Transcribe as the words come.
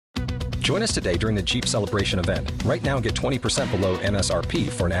Join us today during the Jeep Celebration event. Right now, get 20% below MSRP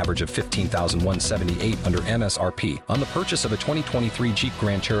for an average of $15,178 under MSRP on the purchase of a 2023 Jeep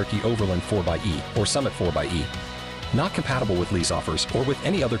Grand Cherokee Overland 4xE or Summit 4xE. Not compatible with lease offers or with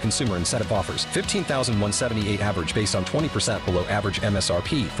any other consumer incentive offers. $15,178 average based on 20% below average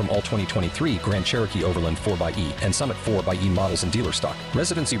MSRP from all 2023 Grand Cherokee Overland 4xE and Summit 4xE models in dealer stock.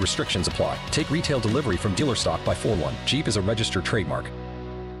 Residency restrictions apply. Take retail delivery from dealer stock by 4/1. Jeep is a registered trademark.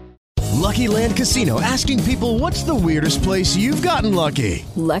 Lucky Land Casino, asking people, what's the weirdest place you've gotten lucky?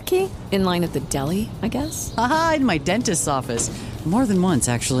 Lucky? In line at the deli, I guess? Aha, in my dentist's office. More than once,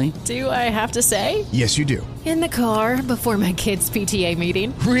 actually. Do I have to say? Yes, you do. In the car before my kids' PTA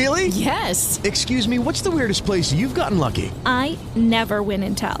meeting. Really? Yes. Excuse me, what's the weirdest place you've gotten lucky? I never win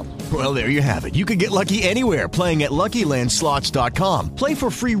and tell. Well, there you have it. You can get lucky anywhere, playing at LuckyLandSlots.com. Play for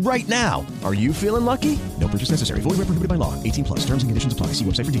free right now. Are you feeling lucky? No purchase necessary. Void where prohibited by law. 18 plus. Terms and conditions apply. See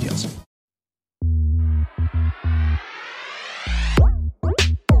website for details.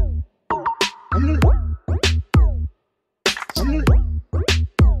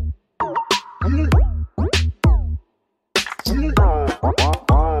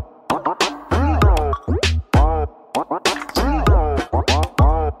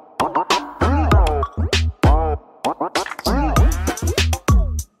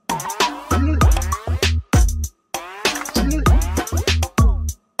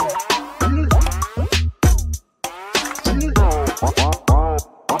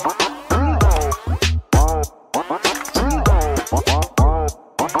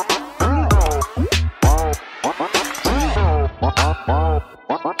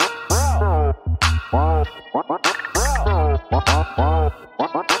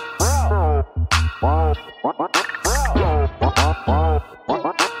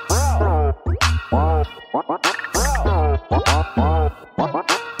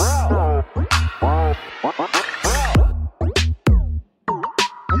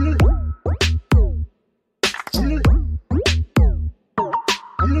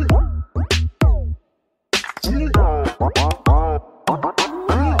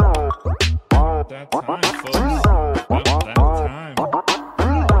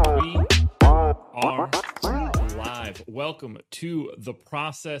 To The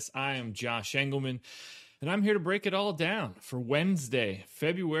Process. I am Josh Engelman, and I'm here to break it all down for Wednesday,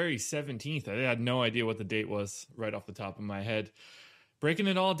 February 17th. I had no idea what the date was right off the top of my head. Breaking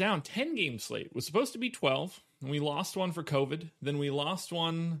it all down. 10-game slate. It was supposed to be 12, and we lost one for COVID. Then we lost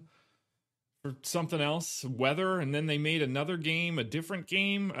one for something else, weather, and then they made another game, a different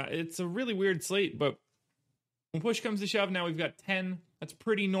game. It's a really weird slate, but when push comes to shove, now we've got 10. That's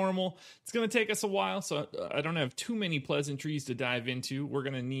pretty normal. It's going to take us a while, so I don't have too many pleasantries to dive into. We're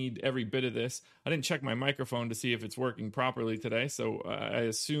going to need every bit of this. I didn't check my microphone to see if it's working properly today, so I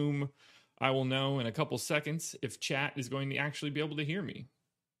assume I will know in a couple seconds if chat is going to actually be able to hear me.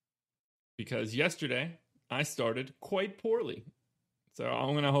 Because yesterday, I started quite poorly. So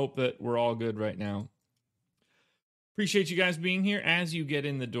I'm going to hope that we're all good right now. Appreciate you guys being here. As you get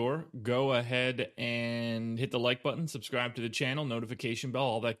in the door, go ahead and hit the like button, subscribe to the channel, notification bell,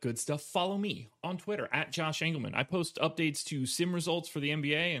 all that good stuff. Follow me on Twitter at Josh Engelman. I post updates to sim results for the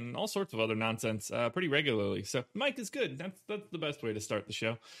NBA and all sorts of other nonsense pretty regularly. So Mike is good. That's the best way to start the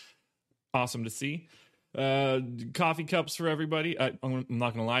show. Awesome to see. Coffee cups for everybody. I'm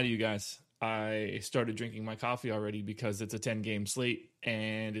not going to lie to you guys. I started drinking my coffee already because it's a 10-game slate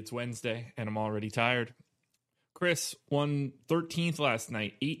and it's Wednesday and I'm already tired. Chris won 13th last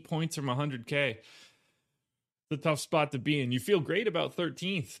night, 8 points from 100K. It's a tough spot to be in. You feel great about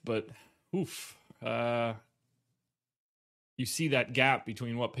 13th, but oof. You see that gap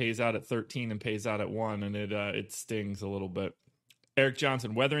between what pays out at 13 and pays out at 1, and it stings a little bit. Eric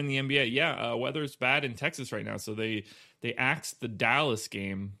Johnson, weather in the NBA. Yeah, weather's bad in Texas right now, so they axed the Dallas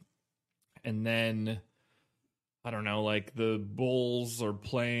game, and then, I don't know, like the Bulls are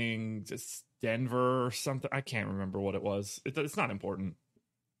playing just Denver or something. I can't remember what it was. It's not important.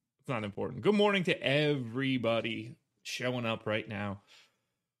 It's not important. Good morning to everybody showing up right now.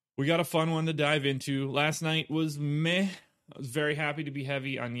 We got a fun one to dive into. Last night was meh. I was very happy to be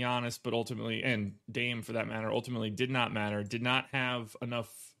heavy on Giannis, but ultimately, and Dame for that matter, ultimately did not matter. Did not have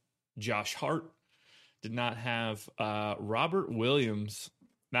enough Josh Hart. Did not have Robert Williams.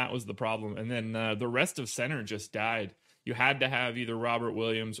 That was the problem. And then the rest of center just died. You had to have either Robert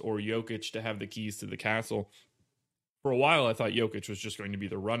Williams or Jokic to have the keys to the castle. For a while, I thought Jokic was just going to be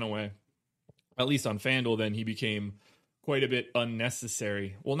the runaway. At least on FanDuel, then he became quite a bit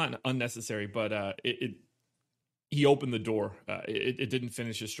unnecessary. Well, not unnecessary, but he opened the door. It didn't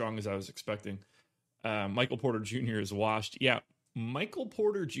finish as strong as I was expecting. Michael Porter Jr. is washed. Yeah, Michael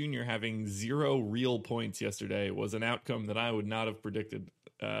Porter Jr. having 0 real points yesterday was an outcome that I would not have predicted.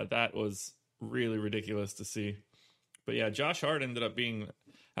 That was really ridiculous to see. But yeah, Josh Hart ended up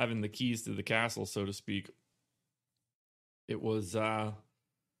having the keys to the castle, so to speak. It was not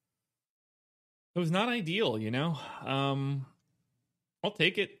ideal, you know. I'll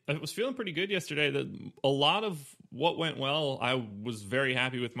take it. I was feeling pretty good yesterday. A lot of what went well, I was very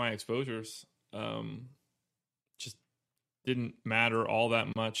happy with my exposures. Just didn't matter all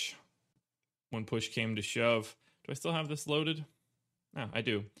that much when push came to shove. Do I still have this loaded? No, I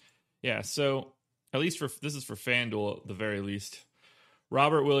do. Yeah, so at least this is for FanDuel at the very least.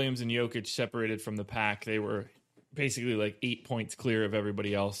 Robert Williams and Jokic separated from the pack. They were basically like 8 points clear of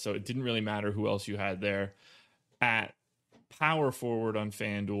everybody else, so it didn't really matter who else you had there. At power forward on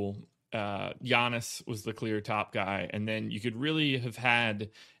FanDuel, Giannis was the clear top guy, and then you could really have had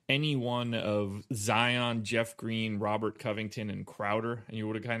any one of Zion, Jeff Green, Robert Covington, and Crowder, and you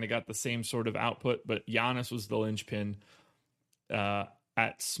would have kind of got the same sort of output, but Giannis was the linchpin.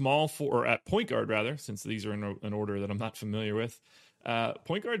 At point guard, rather, since these are in an order that I'm not familiar with.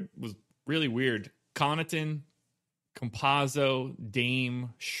 Point guard was really weird. Connaughton, Campazzo,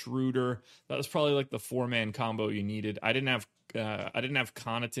 Dame, Schroeder. That was probably like the 4-man combo you needed. I didn't have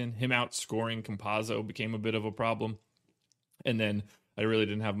Connaughton. Him outscoring Campazzo became a bit of a problem. And then I really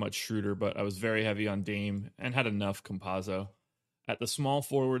didn't have much Schroeder, but I was very heavy on Dame and had enough Campazzo. At the small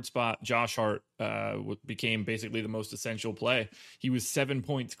forward spot, Josh Hart became basically the most essential play. He was 7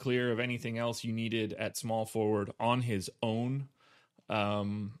 points clear of anything else you needed at small forward on his own.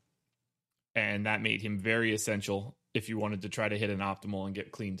 And that made him very essential if you wanted to try to hit an optimal and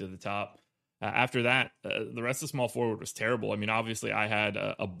get clean to the top. After that, the rest of small forward was terrible. I mean, obviously I had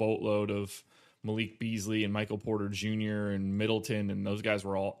a boatload of Malik Beasley and Michael Porter Jr. and Middleton, and those guys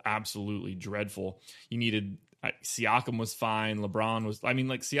were all absolutely dreadful. You needed... Siakam was fine.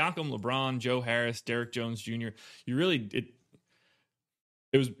 Siakam, LeBron, Joe Harris, Derek Jones Jr. You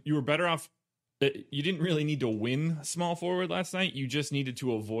were better off. You didn't really need to win small forward last night. You just needed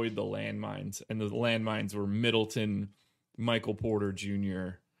to avoid the landmines, and the landmines were Middleton, Michael Porter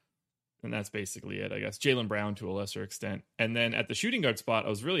Jr., and that's basically it, I guess. Jaylen Brown to a lesser extent. And then at the shooting guard spot, I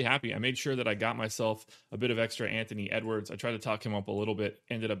was really happy. I made sure that I got myself a bit of extra Anthony Edwards. I tried to talk him up a little bit.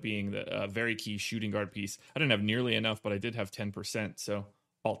 Ended up being the very key shooting guard piece. I didn't have nearly enough, but I did have 10%, so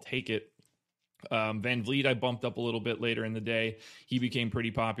I'll take it. Van Vliet I bumped up a little bit later in the day. He became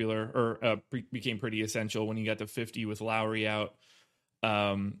pretty popular, became pretty essential when he got to 50 with Lowry out.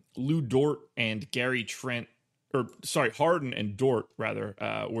 Lou Dort and Gary Trent, Harden and Dort, rather,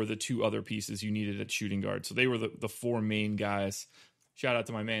 were the two other pieces you needed at shooting guard. So they were the 4 main guys. Shout out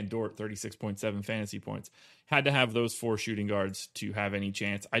to my man Dort, 36.7 fantasy points. Had to have those 4 shooting guards to have any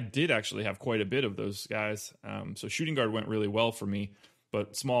chance. I did actually have quite a bit of those guys. So shooting guard went really well for me,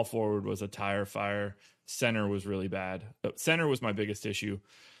 but small forward was a tire fire. Center was really bad. Center was my biggest issue.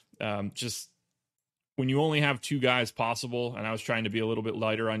 Just when you only have 2 guys possible, and I was trying to be a little bit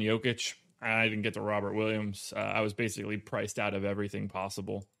lighter on Jokic, I didn't get to Robert Williams. I was basically priced out of everything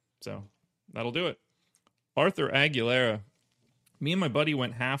possible. So that'll do it. Arthur Aguilera. Me and my buddy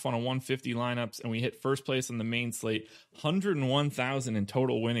went half on a 150 lineups, and we hit first place on the main slate, 101,000 in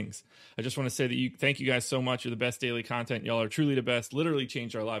total winnings. I just want to say that thank you guys so much. You're the best daily content. Y'all are truly the best. Literally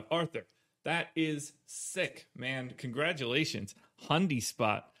changed our life. Arthur, that is sick, man. Congratulations. Hundy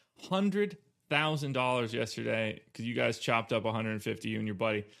spot, $100,000 yesterday because you guys chopped up 150, you and your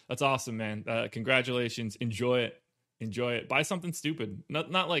buddy. That's awesome, man. Congratulations. Enjoy it. Buy something stupid.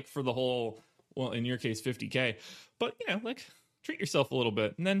 Not like for the whole, well, in your case, 50K, but treat yourself a little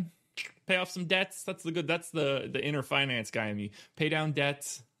bit and then pay off some debts. That's the inner finance guy in me. Pay down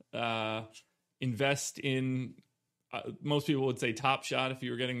debts, invest in, most people would say Top Shot if you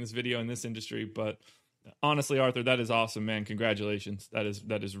were getting this video in this industry, but honestly, Arthur, that is awesome, man. Congratulations. That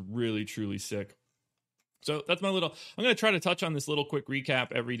is really, truly sick. So that's I'm going to try to touch on this little quick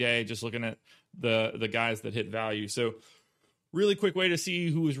recap every day, just looking at the guys that hit value. So really quick way to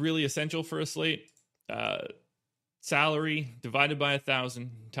see who is really essential for a slate. Salary divided by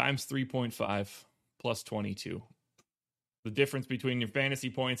 1,000 times 3.5 plus 22. The difference between your fantasy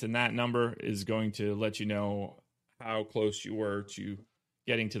points and that number is going to let you know how close you were to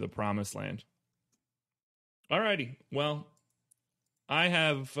getting to the promised land. Alrighty, well, I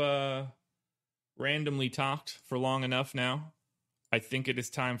have randomly talked for long enough now. I think it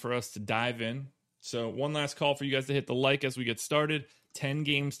is time for us to dive in. So one last call for you guys to hit the like as we get started. 10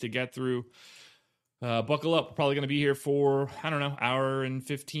 games to get through. Buckle up. We're probably going to be here for, hour and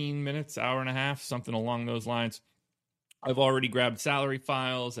 15 minutes, hour and a half, something along those lines. I've already grabbed salary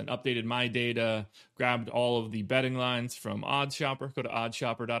files and updated my data, grabbed all of the betting lines from OddsShopper. Go to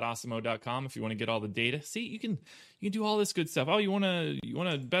oddshopper.osimo.com if you want to get all the data. See, you can do all this good stuff. Oh, you want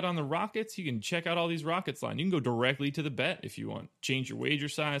to bet on the Rockets? You can check out all these Rockets lines. You can go directly to the bet if you want. Change your wager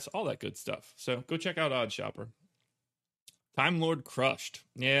size, all that good stuff. So go check out OddsShopper. Time Lord crushed.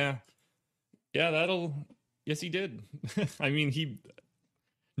 Yeah, yes, he did. I mean,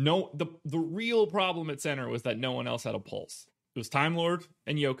 the real problem at center was that no one else had a pulse. It was Time Lord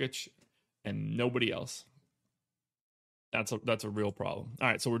and Jokic and nobody else. That's a real problem. All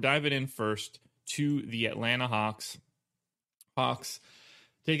right, so we're diving in first to the Atlanta Hawks. Hawks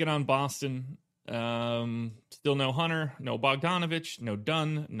taking on Boston. Still no Hunter, no Bogdanovich, no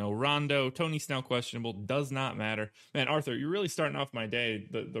Dunn, no Rondo. Tony Snell questionable. Does not matter. Man, Arthur, you're really starting off my day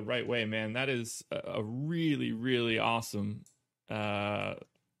the right way, man. That is a really, really awesome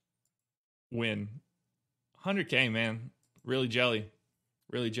win. 100K, man. Really jelly.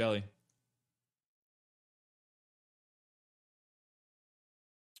 Really jelly.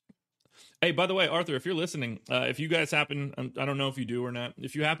 Hey, by the way, Arthur, if you're listening, if you guys happen, I don't know if you do or not,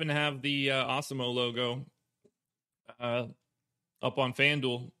 if you happen to have the Osimo logo up on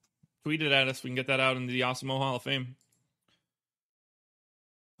FanDuel, tweet it at us. We can get that out into the Osimo Hall of Fame.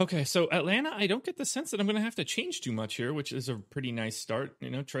 Okay, so Atlanta, I don't get the sense that I'm going to have to change too much here, which is a pretty nice start. You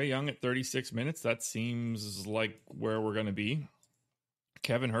know, Trae Young at 36 minutes, that seems like where we're going to be.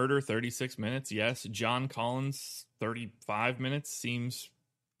 Kevin Huerter, 36 minutes, yes. John Collins, 35 minutes, seems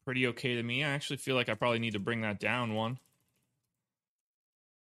pretty okay to me. I actually feel like I probably need to bring that down one.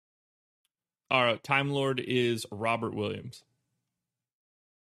 All right, Time Lord is Robert Williams.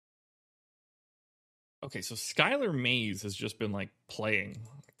 Okay, so Skylar Mays has just been, like, playing.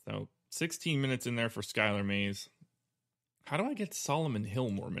 So 16 minutes in there for Skylar Mays. How do I get Solomon Hill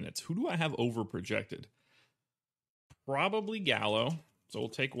more minutes? Who do I have over projected? Probably Gallo. So we'll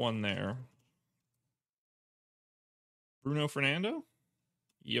take one there. Bruno Fernando?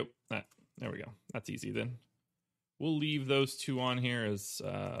 Yep. There we go. That's easy then. We'll leave those two on here as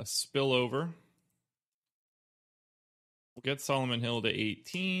spillover. We'll get Solomon Hill to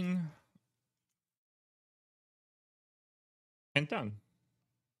 18. And done.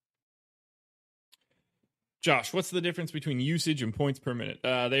 Josh, what's the difference between usage and points per minute?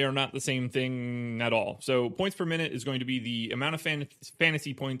 They are not the same thing at all. So points per minute is going to be the amount of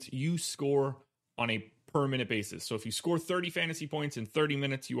fantasy points you score on a per minute basis. So if you score 30 fantasy points in 30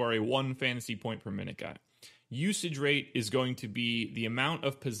 minutes, you are a 1 fantasy point per minute guy. Usage rate is going to be the amount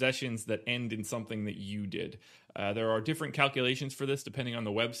of possessions that end in something that you did. There are different calculations for this depending on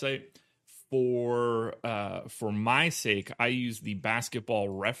the website. For my sake, I use the basketball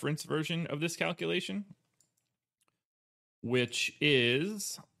reference version of this calculation, which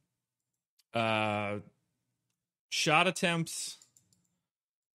is shot attempts,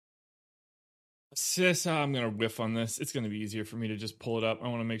 assists. I'm going to whiff on this. It's going to be easier for me to just pull it up. I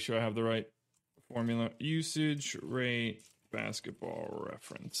want to make sure I have the right formula. Usage rate, basketball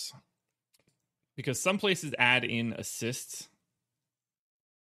reference. Because some places add in assists,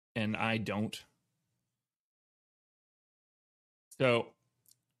 and I don't. So,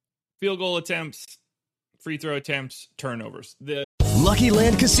 field goal attempts, free throw attempts, turnovers. Lucky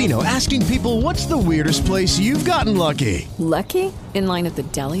Land Casino, asking people, what's the weirdest place you've gotten lucky? Lucky? In line at the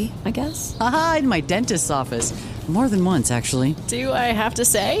deli, I guess? Aha, in my dentist's office. More than once, actually. Do I have to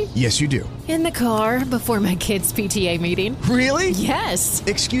say? Yes, you do. In the car before my kids' PTA meeting. Really? Yes.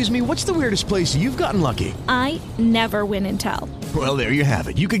 Excuse me, what's the weirdest place you've gotten lucky? I never win and tell. Well, there you have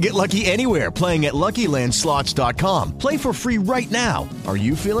it. You can get lucky anywhere, playing at LuckyLandSlots.com. Play for free right now. Are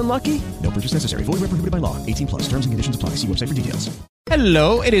you feeling lucky? No purchase necessary. Void where prohibited by law. 18+. Terms and conditions apply. See website for details.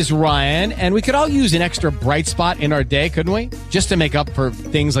 Hello, it is Ryan, and we could all use an extra bright spot in our day, couldn't we? Just to make up for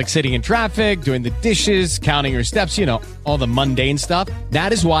things like sitting in traffic, doing the dishes, counting your steps, you know, all the mundane stuff.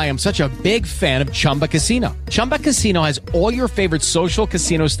 That is why I'm such a big fan of Chumba Casino. Chumba Casino has all your favorite social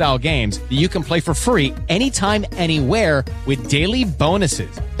casino-style games that you can play for free anytime, anywhere with daily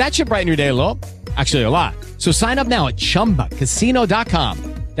bonuses. That should brighten your day a little. Actually, a lot. So sign up now at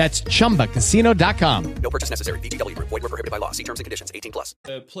ChumbaCasino.com. That's ChumbaCasino.com. No purchase necessary. VGW Group. Void where prohibited by law. See terms and conditions.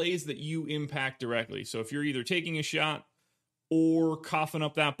 18+. Plays that you impact directly. So if you're either taking a shot or coughing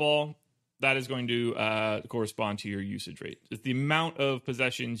up that ball, that is going to correspond to your usage rate. It's the amount of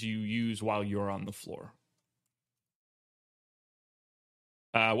possessions you use while you're on the floor.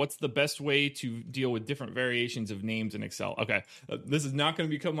 What's the best way to deal with different variations of names in Excel? Okay, this is not going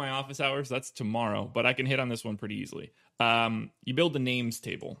to become my office hours. That's tomorrow, but I can hit on this one pretty easily. You build the names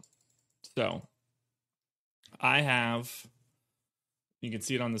table. So I have, you can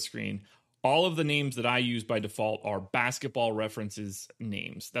see it on the screen, all of the names that I use by default are basketball references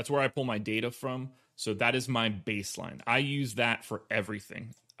names. That's where I pull my data from. So that is my baseline. I use that for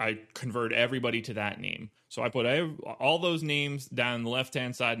everything. I convert everybody to that name. So I put all those names down the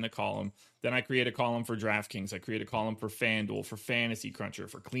left-hand side in a column. Then I create a column for DraftKings. I create a column for FanDuel, for Fantasy Cruncher,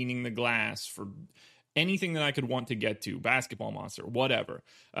 for Cleaning the Glass, for anything that I could want to get to, Basketball Monster, whatever.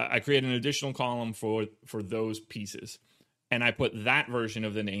 I create an additional column for those pieces. And I put that version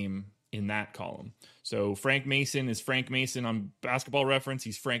of the name in that column. So Frank Mason is Frank Mason on Basketball Reference.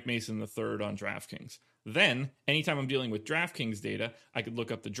 He's Frank Mason the third on DraftKings. Then, anytime I'm dealing with DraftKings data, I could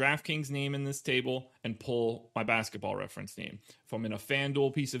look up the DraftKings name in this table and pull my Basketball Reference name. If I'm in a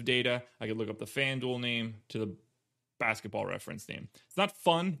FanDuel piece of data, I could look up the FanDuel name to the Basketball Reference name. It's not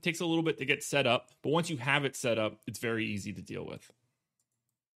fun. It takes a little bit to get set up, but once you have it set up, it's very easy to deal with.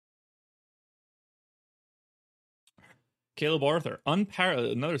 Caleb Arthur,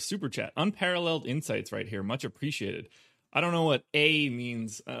 another super chat. Unparalleled insights right here. Much appreciated. I don't know what A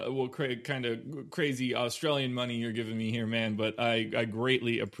means. Kind of crazy Australian money you're giving me here, man, but I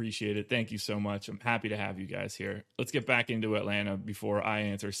greatly appreciate it. Thank you so much. I'm happy to have you guys here. Let's get back into Atlanta before I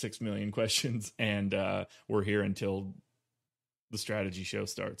answer 6 million questions, and we're here until the strategy show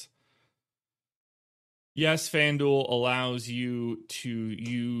starts. Yes, FanDuel allows you to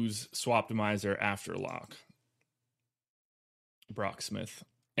use Swaptimizer after lock. Brock Smith.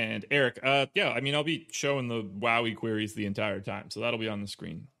 And Eric, yeah, I mean, I'll be showing the Wowie queries the entire time, so that'll be on the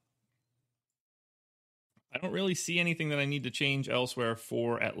screen. I don't really see anything that I need to change elsewhere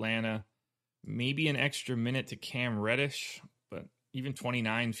for Atlanta. Maybe an extra minute to Cam Reddish, but even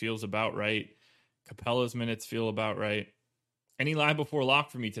 29 feels about right. Capella's minutes feel about right. Any live before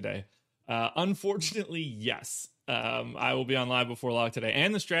lock for me today? Unfortunately, yes. I will be on live before lock today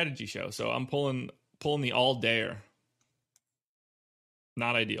and the strategy show, so I'm pulling the all-dayer.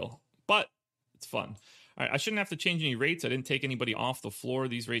 Not ideal, but it's fun. All right, I shouldn't have to change any rates. I didn't take anybody off the floor.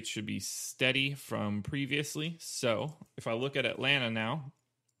 These rates should be steady from previously. So if I look at Atlanta now,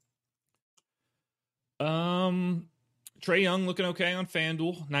 Trae Young looking okay on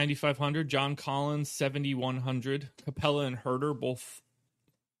FanDuel, 9,500. John Collins, 7,100. Capella and Herter both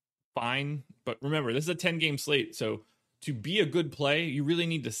fine. But remember, this is a 10-game slate, so to be a good play, you really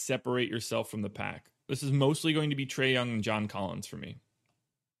need to separate yourself from the pack. This is mostly going to be Trae Young and John Collins for me.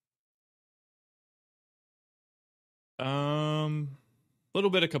 Little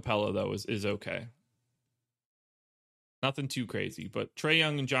bit of Capella though is okay. Nothing too crazy, but Trae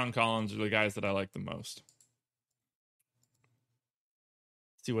Young and John Collins are the guys that I like the most.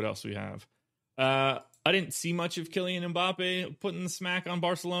 Let's see what else we have. I didn't see much of Kylian Mbappe putting the smack on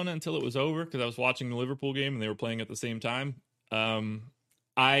Barcelona until it was over because I was watching the Liverpool game and they were playing at the same time.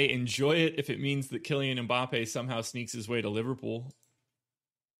 I enjoy it if it means that Kylian Mbappe somehow sneaks his way to Liverpool.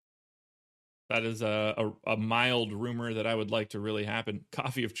 That is a mild rumor that I would like to really happen.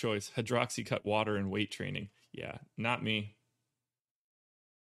 Coffee of choice, hydroxycut water, and weight training. Yeah, not me.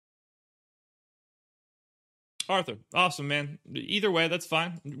 Arthur, awesome, man. Either way, that's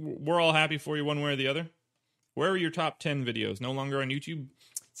fine. We're all happy for you one way or the other. Where are your top 10 videos? No longer on YouTube?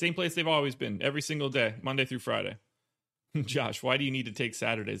 Same place they've always been, every single day, Monday through Friday. Josh, why do you need to take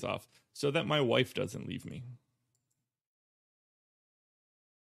Saturdays off? So that my wife doesn't leave me.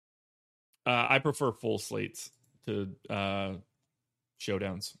 I prefer full slates to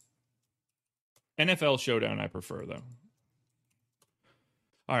showdowns. NFL showdown I prefer, though.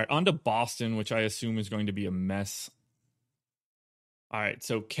 All right, on to Boston, which I assume is going to be a mess. All right,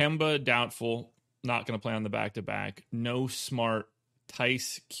 so Kemba, doubtful. Not going to play on the back-to-back. No Smart.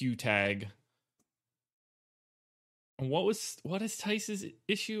 Tice, Q-tag. What is Tice's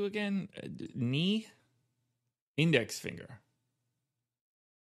issue again? Knee? Index finger.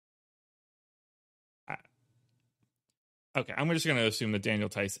 Okay, I'm just going to assume that Daniel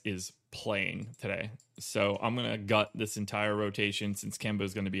Tice is playing today. So I'm going to gut this entire rotation since Kemba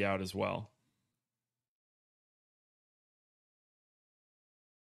is going to be out as well.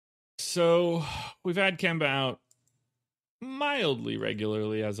 So we've had Kemba out mildly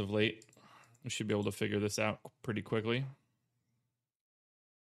regularly as of late. We should be able to figure this out pretty quickly.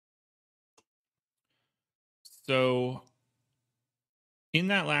 So in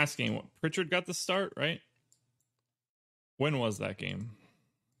that last game, Pritchard got the start, right? When was that game?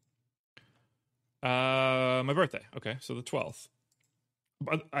 My birthday. Okay, so the 12th.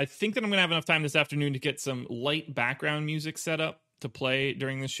 But I think that I'm going to have enough time this afternoon to get some light background music set up to play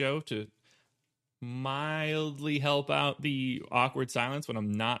during the show to mildly help out the awkward silence when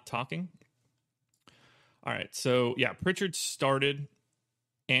I'm not talking. All right, so yeah, Pritchard started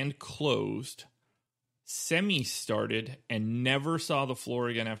and closed Semi started and never saw the floor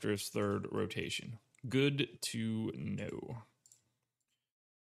again after his third rotation. Good to know.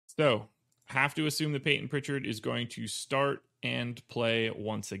 So, have to assume that Peyton Pritchard is going to start and play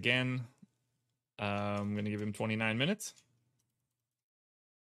once again. I'm going to give him 29 minutes.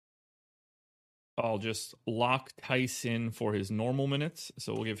 I'll just lock Tyson for his normal minutes.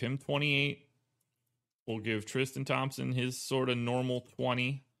 So we'll give him 28. We'll give Tristan Thompson his sort of normal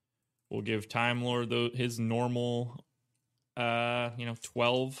 20. We'll give Time Lord his normal,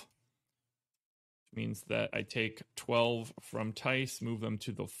 12. Which means that I take 12 from Tice, move them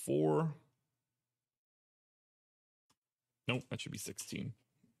to the 4. Nope, that should be 16.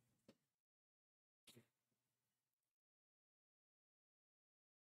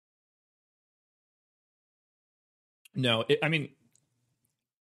 No,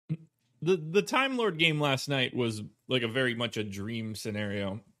 the Time Lord game last night was like a very much a dream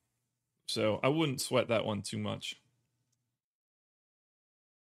scenario. So I wouldn't sweat that one too much.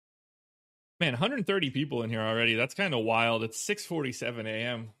 Man, 130 people in here already. That's kind of wild. It's 6:47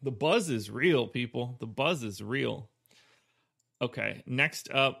 a.m. The buzz is real, people. The buzz is real. Okay,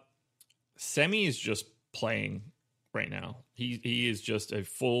 next up, Semi is just playing right now. He is just a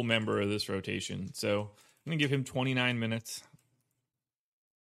full member of this rotation. So I'm going to give him 29 minutes.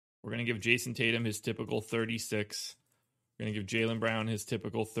 We're going to give Jason Tatum his typical 36. We're going to give Jaylen Brown his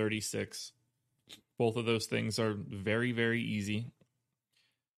typical 36. Both of those things are very, very easy.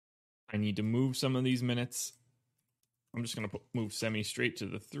 I need to move some of these minutes. I'm just going to move Semi straight to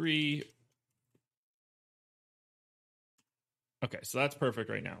the 3. Okay, so that's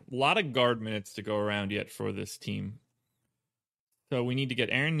perfect right now. A lot of guard minutes to go around yet for this team. So we need to get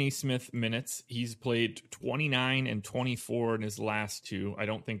Aaron Nesmith minutes. He's played 29 and 24 in his last 2. I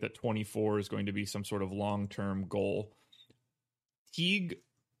don't think that 24 is going to be some sort of long-term goal. Did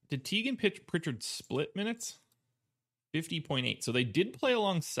Teague and Pritchard split minutes? 50.8. So they did play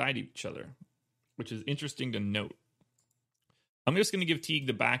alongside each other, which is interesting to note. I'm just going to give Teague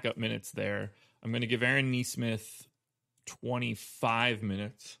the backup minutes there. I'm going to give Aaron Nesmith 25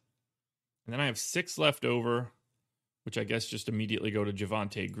 minutes. And then I have 6 left over, which I guess just immediately go to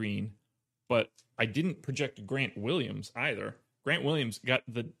Javonte Green. But I didn't project Grant Williams either. Grant Williams got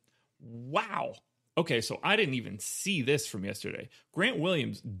the... Wow. Okay, so I didn't even see this from yesterday. Grant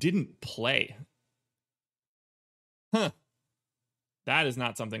Williams didn't play. Huh. That is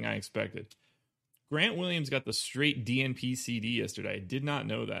not something I expected. Grant Williams got the straight DNP CD yesterday. I did not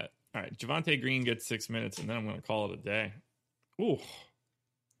know that. All right, Javonte Green gets 6 minutes, and then I'm going to call it a day. Ooh.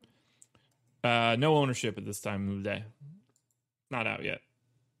 No ownership at this time of the day. Not out yet.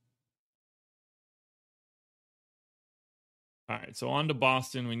 All right, so on to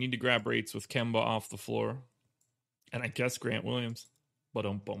Boston. We need to grab rates with Kemba off the floor. And I guess Grant Williams.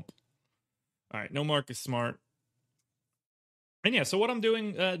 Bump. All right, no Marcus Smart. And yeah, so what I'm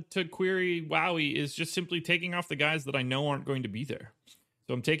doing to query Wowie is just simply taking off the guys that I know aren't going to be there.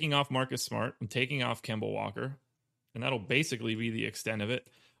 So I'm taking off Marcus Smart. I'm taking off Kemba Walker. And that'll basically be the extent of it.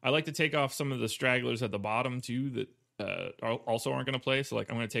 I like to take off some of the stragglers at the bottom, too, that also aren't going to play. So,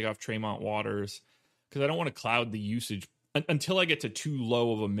 like, I'm going to take off Tremont Waters because I don't want to cloud the usage until I get to too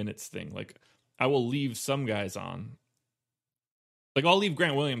low of a minutes thing. Like, I will leave some guys on. Like, I'll leave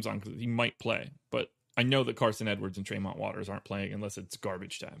Grant Williams on because he might play. But I know that Carson Edwards and Tremont Waters aren't playing unless it's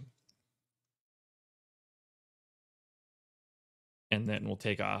garbage time. And then we'll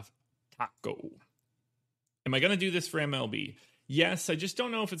take off Taco. Am I going to do this for MLB? Yes, I just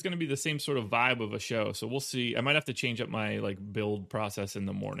don't know if it's going to be the same sort of vibe of a show. So we'll see. I might have to change up my build process in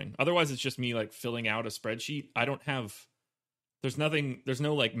the morning. Otherwise, it's just me filling out a spreadsheet. I don't have... There's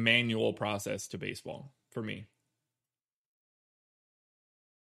no manual process to baseball for me.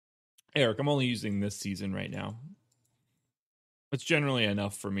 Eric, I'm only using this season right now. It's generally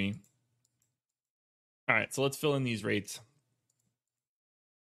enough for me. All right, so let's fill in these rates.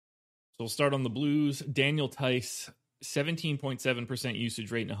 So we'll start on the Blues. Daniel Tice, 17.7%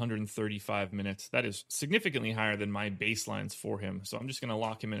 usage rate in 135 minutes. That is significantly higher than my baselines for him. So I'm just going to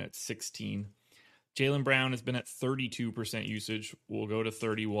lock him in at 16. Jaylen Brown has been at 32% usage. We'll go to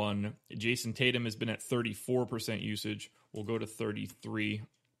 31. Jason Tatum has been at 34% usage. We'll go to 33.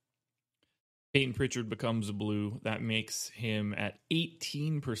 Peyton Pritchard becomes a Blue. That makes him at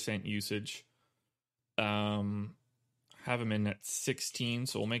 18% usage. Have him in at 16,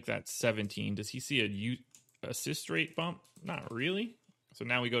 so we'll make that 17. Does he see a assist rate bump? Not really. So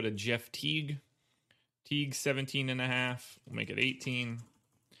now we go to Jeff Teague. Teague, 17.5. We'll make it 18.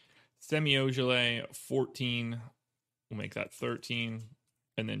 Semi Ojeleye, 14. We'll make that 13.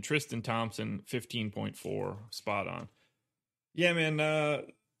 And then Tristan Thompson, 15.4. Spot on. Yeah, man.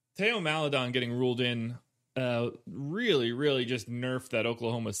 Teo Maledon getting ruled in really just nerfed that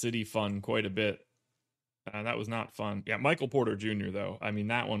Oklahoma City fun quite a bit. That was not fun. Yeah, Michael Porter Jr., though. I mean,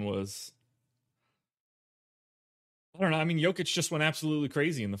 that one was... I don't know. I mean, Jokic just went absolutely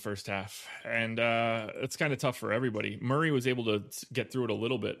crazy in the first half. And it's kind of tough for everybody. Murray was able to get through it a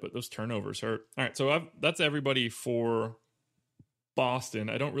little bit, but those turnovers hurt. All right, so that's everybody for Boston.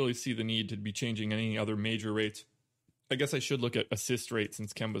 I don't really see the need to be changing any other major rates. I guess I should look at assist rate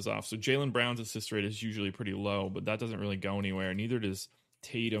since Kemba's off. So Jaylen Brown's assist rate is usually pretty low, but that doesn't really go anywhere. Neither does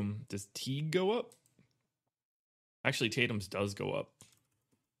Tatum. Does Teague go up? Actually, Tatum's does go up.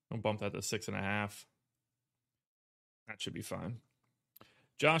 I'll bump that to 6.5. That should be fine.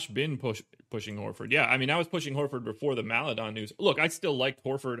 Josh Bin pushing Horford. Yeah, I mean, I was pushing Horford before the Maledon news. Look, I still liked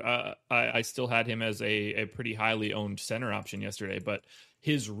Horford. I still had him as a pretty highly owned center option yesterday, but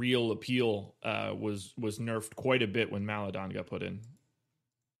his real appeal was nerfed quite a bit when Maledon got put in.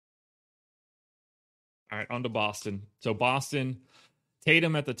 All right, on to Boston. So Boston,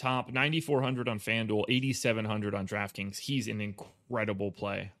 Tatum at the top, 9,400 on FanDuel, 8,700 on DraftKings. He's an incredible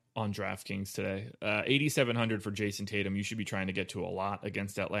play on DraftKings today. 8,700 for Jason Tatum. You should be trying to get to a lot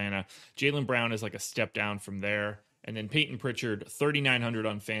against Atlanta. Jaylen Brown is like a step down from there. And then Peyton Pritchard, 3,900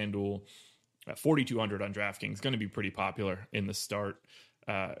 on FanDuel, 4,200 on DraftKings. Going to be pretty popular in the start,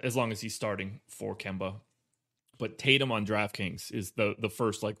 as long as he's starting for Kemba. But Tatum on DraftKings is the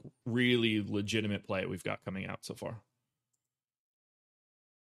first like really legitimate play we've got coming out so far.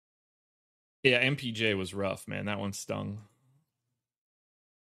 Yeah, MPJ was rough, man. That one stung.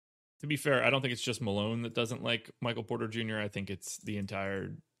 To be fair, I don't think it's just Malone that doesn't like Michael Porter Jr. I think it's the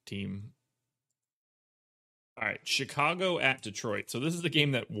entire team. All right, Chicago at Detroit. So this is the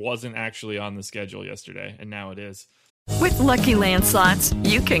game that wasn't actually on the schedule yesterday, and now it is. With Lucky Land Slots,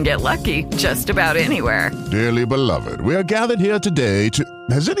 you can get lucky just about anywhere. Dearly beloved, we are gathered here today to...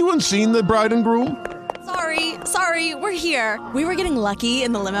 Has anyone seen the bride and groom? Sorry, we're here. We were getting lucky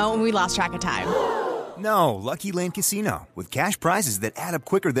in the limo and we lost track of time. No, Lucky Land Casino, with cash prizes that add up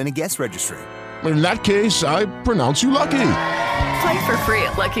quicker than a guest registry. In that case, I pronounce you lucky. Play for free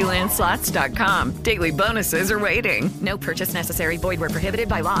at LuckyLandSlots.com. Daily bonuses are waiting. No purchase necessary. Void where prohibited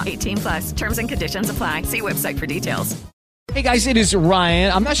by law. 18+. Terms and conditions apply. See website for details. Hey guys, it is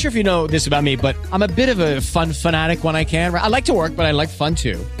Ryan. I'm not sure if you know this about me, but I'm a bit of a fun fanatic when I can. I like to work, but I like fun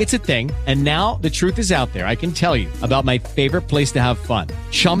too. It's a thing. And now the truth is out there. I can tell you about my favorite place to have fun.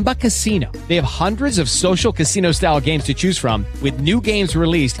 Chumba Casino. They have hundreds of social casino style games to choose from with new games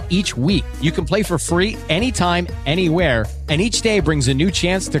released each week. You can play for free anytime, anywhere. And each day brings a new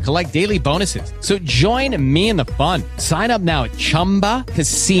chance to collect daily bonuses. So join me in the fun. Sign up now at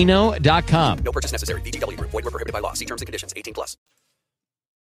ChumbaCasino.com. No purchase necessary. VGW. Void where prohibited by law. See terms and conditions. 18+.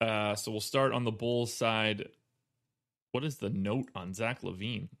 So we'll start on the Bulls side. What is the note on Zach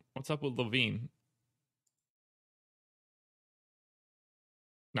LaVine? What's up with LaVine?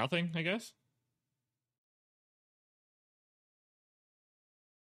 Nothing, I guess.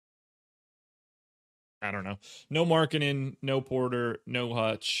 I don't know. No Markkanen, no Porter, no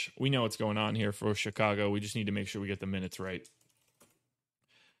Hutch. We know what's going on here for Chicago. We just need to make sure we get the minutes right.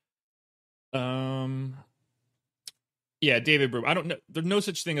 Yeah, David Brew. I don't know. There's no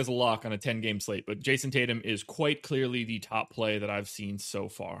such thing as a lock on a 10-game slate, but Jason Tatum is quite clearly the top play that I've seen so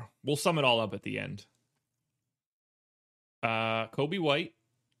far. We'll sum it all up at the end. Kobe White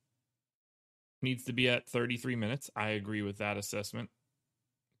needs to be at 33 minutes. I agree with that assessment.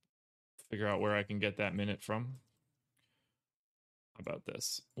 Figure out where I can get that minute from. How about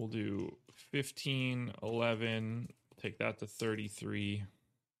this? We'll do 15, 11, take that to 33.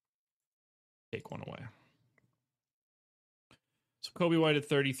 Take one away. So Kobe White at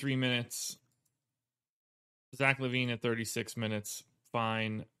 33 minutes. Zach LaVine at 36 minutes.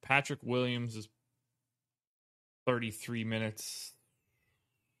 Fine. Patrick Williams is 33 minutes.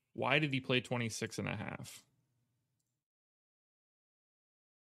 Why did he play 26 and a half?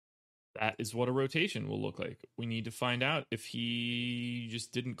 That is what a rotation will look like. We need to find out if he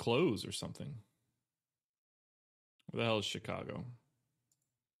just didn't close or something. Where the hell is Chicago?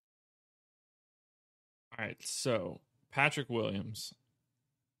 All right, so Patrick Williams.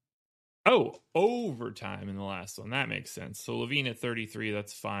 Oh, overtime in the last one. That makes sense. So LaVine at 33,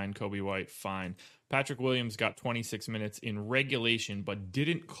 that's fine. Kobe White, fine. Patrick Williams got 26 minutes in regulation, but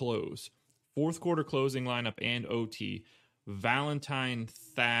didn't close. Fourth quarter closing lineup and OT. Valentine,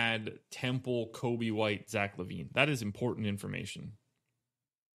 Thad, Temple, Kobe White, Zach LaVine. That is important information.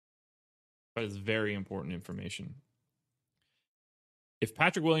 That is very important information. If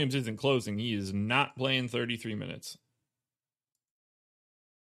Patrick Williams isn't closing, he is not playing 33 minutes.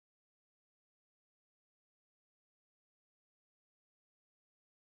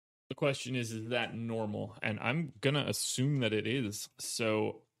 The question is that normal? And I'm going to assume that it is.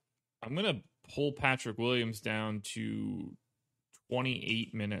 So I'm going to pull Patrick Williams down to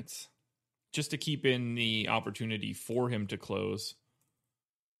 28 minutes just to keep in the opportunity for him to close.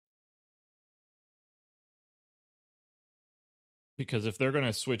 Because if they're going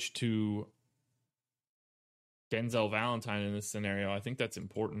to switch to Denzel Valentine in this scenario, I think that's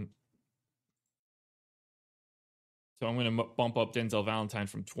important. So I'm going to bump up Denzel Valentine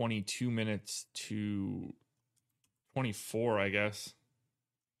from 22 minutes to 24, I guess.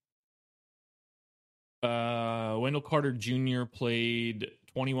 Wendell Carter Jr. played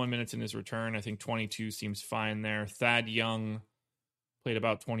 21 minutes in his return. I think 22 seems fine there. Thad Young played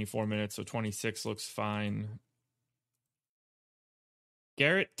about 24 minutes, so 26 looks fine.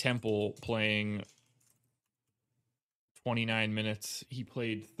 Garrett Temple playing 29 minutes. He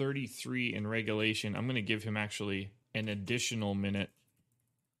played 33 in regulation. I'm going to give him actually an additional minute.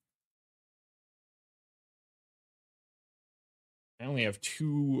 I only have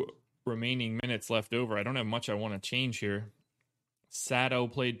 2 remaining minutes left over. I don't have much I want to change here. Sato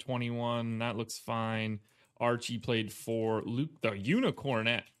played 21. That looks fine. Archie played 4. Luke, the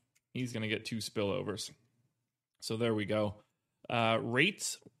Unicornet, he's going to get 2 spillovers. So there we go.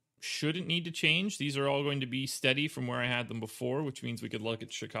 Rates shouldn't need to change. These are all going to be steady from where I had them before, which means we could look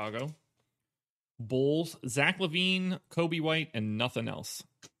at Chicago. Bulls, Zach LaVine, Kobe White, and nothing else.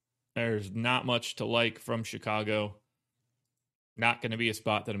 There's not much to like from Chicago. Not going to be a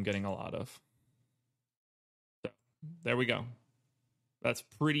spot that I'm getting a lot of. So, there we go. That's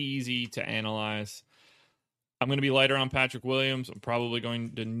pretty easy to analyze. I'm going to be lighter on Patrick Williams. I'm probably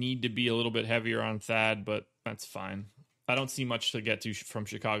going to need to be a little bit heavier on Thad, but that's fine. I don't see much to get to from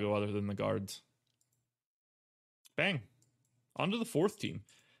Chicago other than the guards. Bang. On to the 4th team.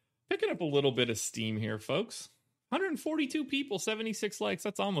 Picking up a little bit of steam here, folks. 142 people, 76 likes.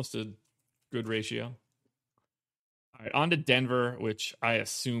 That's almost a good ratio. All right, on to Denver, which I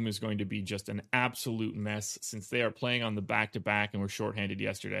assume is going to be just an absolute mess since they are playing on the back-to-back and were shorthanded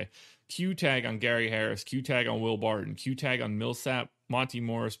yesterday. Q-tag on Gary Harris, Q-tag on Will Barton, Q-tag on Millsap, Monty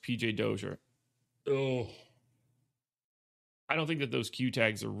Morris, PJ Dozier. Oh. I don't think that those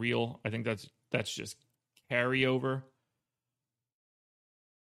Q-tags are real. I think that's just carryover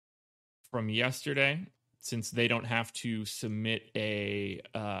from yesterday, since they don't have to submit an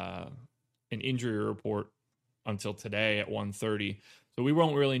injury report until today at 1:30. So we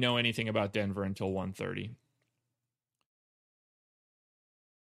won't really know anything about Denver until 1:30.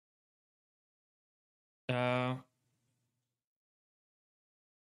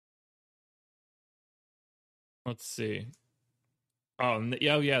 Let's see. Oh,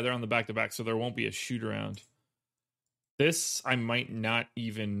 yeah, they're on the back-to-back, so there won't be a shoot-around. This, I might not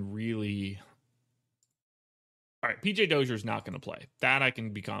even really... All right, PJ Dozier's not going to play. That I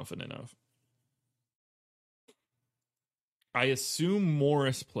can be confident of. I assume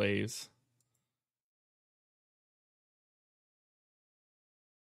Morris plays.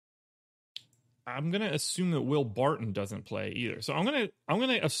 I'm going to assume that Will Barton doesn't play either. So I'm going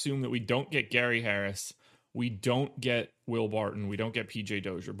to assume that we don't get Gary Harris. We don't get Will Barton. We don't get PJ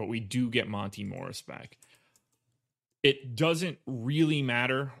Dozier, but we do get Monty Morris back. It doesn't really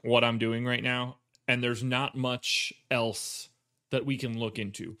matter what I'm doing right now, and there's not much else that we can look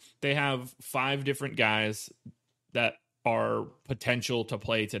into. They have 5 different guys that are potential to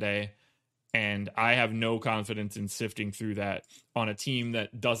play today, and I have no confidence in sifting through that on a team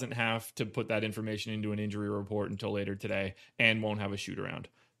that doesn't have to put that information into an injury report until later today and won't have a shoot-around.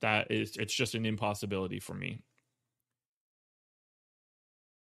 It's just an impossibility for me.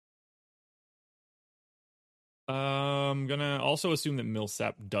 I'm going to also assume that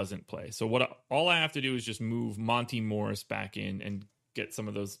Millsap doesn't play. So all I have to do is just move Monty Morris back in and get some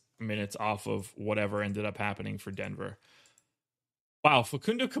of those minutes off of whatever ended up happening for Denver. Wow,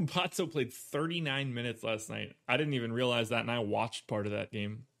 Facundo Campazzo played 39 minutes last night. I didn't even realize that, and I watched part of that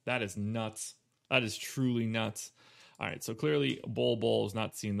game. That is nuts. That is truly nuts. All right, so clearly Bol is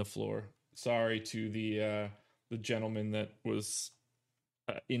not seeing the floor. Sorry to the gentleman that was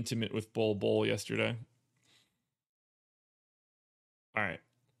intimate with Bol yesterday. All right,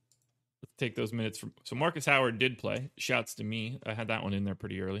 let's take those minutes from. So Marcus Howard did play. Shouts to me. I had that one in there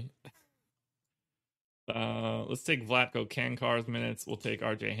pretty early. Let's take Vlatko Kankar's minutes. We'll take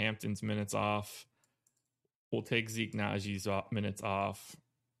RJ Hampton's minutes off. We'll take Zeke Najee's minutes off.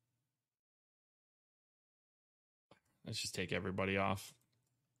 Let's just take everybody off.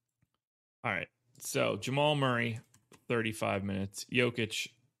 All right. So Jamal Murray, 35 minutes. Jokic,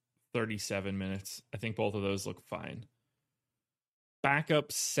 37 minutes. I think both of those look fine.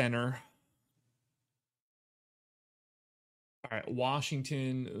 Backup center. All right,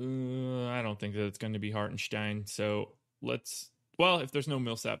 Washington. I don't think that it's going to be Hartenstein. So if there's no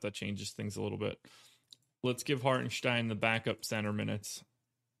Millsap, that changes things a little bit. Let's give Hartenstein the backup center minutes.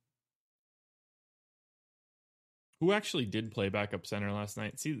 Who actually did play backup center last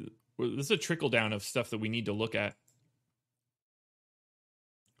night? See, this is a trickle down of stuff that we need to look at.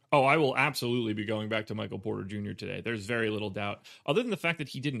 Oh, I will absolutely be going back to Michael Porter Jr. today. There's very little doubt. Other than the fact that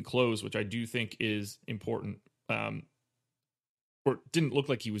he didn't close, which I do think is important, or didn't look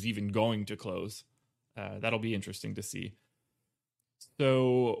like he was even going to close. That'll be interesting to see.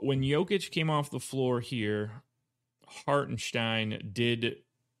 So when Jokic came off the floor here, Hartenstein did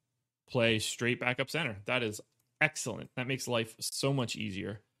play straight backup center. That is excellent. That makes life so much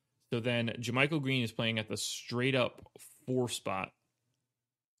easier. So then JaMychal Green is playing at the straight up 4 spot.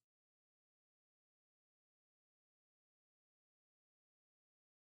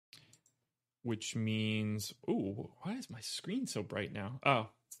 Which means, why is my screen so bright now? Oh,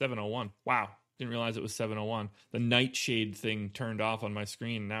 7:01. Wow. Didn't realize it was 7:01. The nightshade thing turned off on my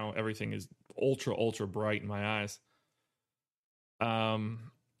screen. Now everything is ultra, ultra bright in my eyes. All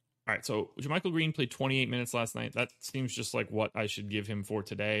right, so JaMychal Green played 28 minutes last night. That seems just like what I should give him for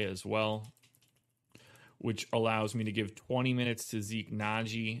today as well, which allows me to give 20 minutes to Zeke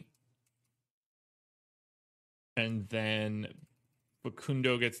Naji. And then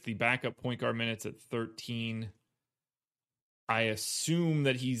Facundo gets the backup point guard minutes at 13. I assume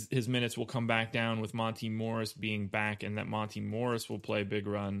that his minutes will come back down with Monty Morris being back and that Monty Morris will play big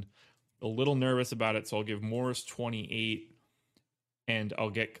run. A little nervous about it, so I'll give Morris 28 and I'll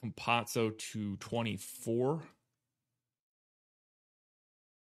get Campazzo to 24.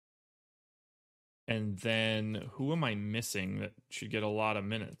 And then who am I missing that should get a lot of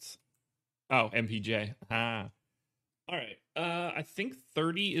minutes? Oh, MPJ. All right. I think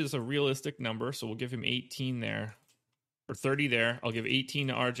 30 is a realistic number, so we'll give him 18 there. Or 30 there. I'll give 18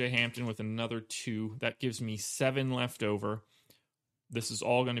 to RJ Hampton with another 2. That gives me 7 left over. This is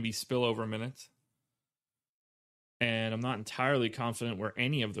all going to be spillover minutes. And I'm not entirely confident where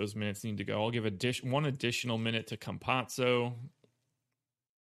any of those minutes need to go. I'll give one additional minute to Campazzo.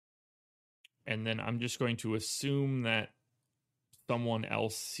 And then I'm just going to assume that someone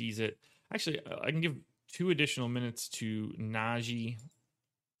else sees it. Actually, I can give 2 additional minutes to Naji.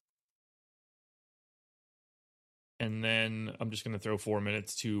 And then I'm just going to throw 4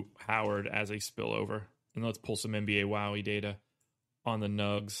 minutes to Howard as a spillover. And let's pull some NBA Wowie data on the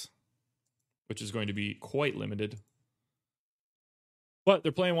Nugs, which is going to be quite limited. But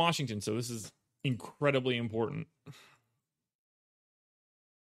they're playing Washington, so this is incredibly important.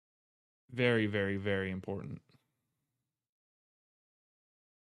 Very, very, very important.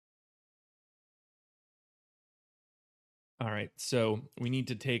 All right, so we need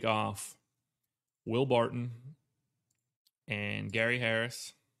to take off Will Barton and Gary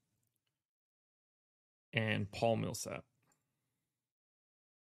Harris and Paul Millsap.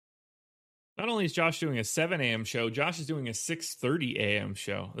 Not only is Josh doing a 7 a.m. show, Josh is doing a 6:30 a.m.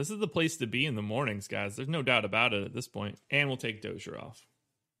 show. This is the place to be in the mornings, guys. There's no doubt about it at this point. And we'll take Dozier off.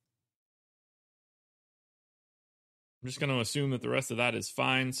 I'm just going to assume that the rest of that is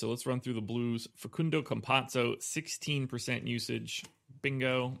fine. So let's run through the Blues. Facundo Campazzo, 16% usage.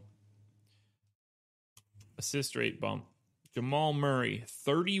 Bingo. Assist rate bump. Jamal Murray,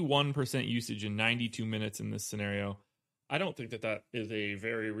 31% usage in 92 minutes in this scenario. I don't think that is a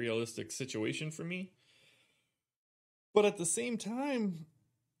very realistic situation for me. But at the same time,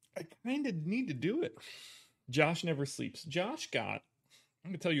 I kind of need to do it. Josh never sleeps. I'm going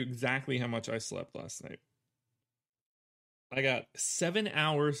to tell you exactly how much I slept last night. I got 7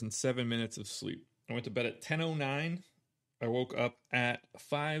 hours and 7 minutes of sleep. I went to bed at 10:09. I woke up at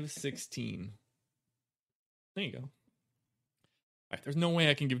 5:16. There you go. All right, there's no way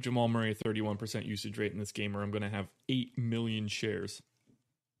I can give Jamal Murray a 31% usage rate in this game or I'm going to have 8 million shares.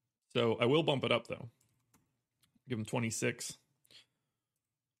 So I will bump it up, though. Give him 26.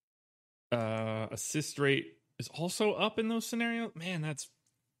 Assist rate is also up in those scenarios. Man,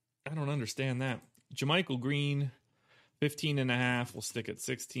 I don't understand that. JaMychal Green, 15.5. We'll stick at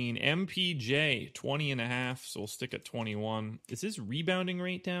 16. MPJ, 20.5. So we'll stick at 21. Is his rebounding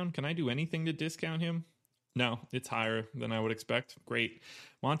rate down? Can I do anything to discount him? No, it's higher than I would expect. Great.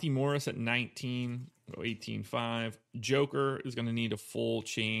 Monty Morris at 19, 18.5. Joker is going to need a full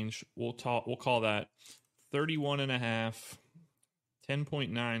change. We'll call that 31.5,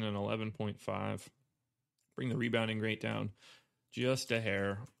 10.9, and 11.5. Bring the rebounding rate down just a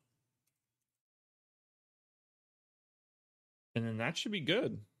hair. And then that should be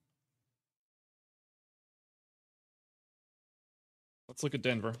good. Let's look at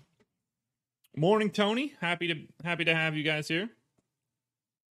Denver. Morning, Tony. Happy to have you guys here.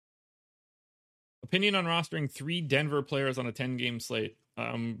 Opinion on rostering 3 Denver players on a 10-game slate.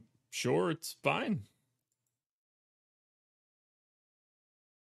 Sure, it's fine.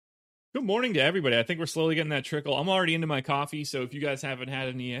 Good morning to everybody. I think we're slowly getting that trickle. I'm already into my coffee, so if you guys haven't had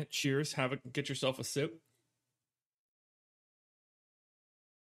any yet, cheers. Get yourself a sip.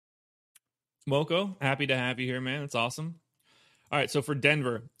 Moko, happy to have you here, man. It's awesome. All right, so for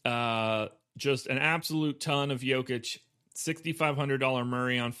Denver, just an absolute ton of Jokic. $6,500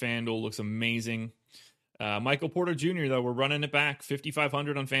 Murray on FanDuel looks amazing. Michael Porter Jr., though, we're running it back.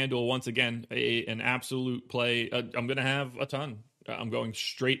 $5,500 on FanDuel. Once again, an absolute play. I'm going to have a ton. I'm going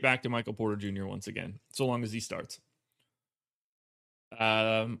straight back to Michael Porter Jr. once again, so long as he starts.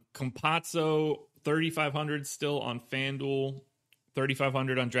 Campazzo, $3,500 still on FanDuel.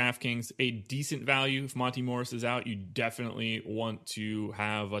 $3,500 on DraftKings. A decent value. If Monty Morris is out, you definitely want to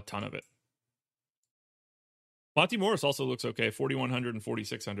have a ton of it. Monty Morris also looks okay. $4,100 and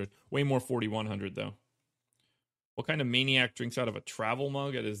 $4,600. Way more $4,100 though. What kind of maniac drinks out of a travel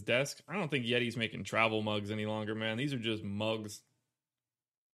mug at his desk? I don't think Yeti's making travel mugs any longer, man. These are just mugs.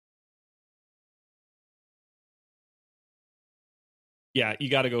 Yeah, you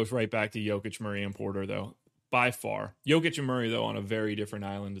got to go right back to Jokic, Murray, and Porter, though. By far. Jokic and Murray, though, on a very different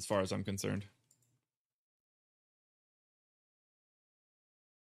island as far as I'm concerned.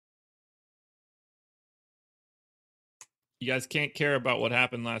 You guys can't care about what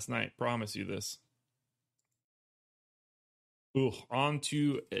happened last night. Promise you this. Ooh, on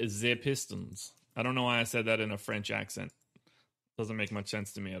to the Pistons. I don't know why I said that in a French accent. Doesn't make much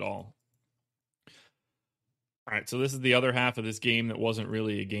sense to me at all. All right, so this is the other half of this game that wasn't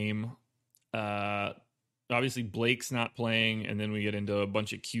really a game. Obviously, Blake's not playing, and then we get into a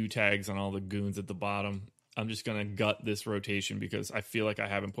bunch of Q tags on all the goons at the bottom. I'm just going to gut this rotation because I feel like I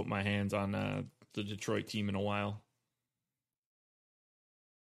haven't put my hands on the Detroit team in a while.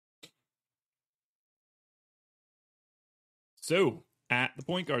 So, at the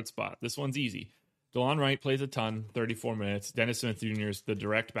point guard spot, this one's easy. DeLon Wright plays a ton, 34 minutes. Dennis Smith Jr. is the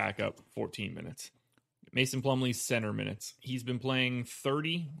direct backup, 14 minutes. Mason Plumlee's center minutes. He's been playing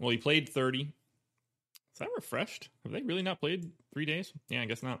 30. Well, he played 30. Is that refreshed? Have they really not played 3 days? Yeah, I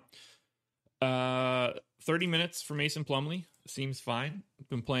guess not. 30 minutes for Mason Plumlee. Seems fine.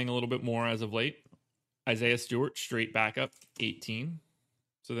 Been playing a little bit more as of late. Isaiah Stewart, straight backup, 18.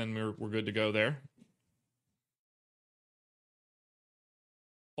 So then we're good to go there.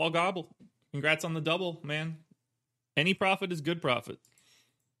 Paul Gobble. Congrats on the double, man. Any profit is good profit.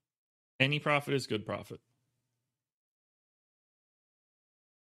 Any profit is good profit.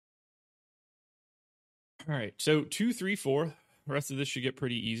 All right, so 2, 3, 4. The rest of this should get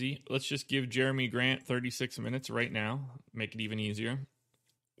pretty easy. Let's just give Jeremy Grant 36 minutes right now. Make it even easier.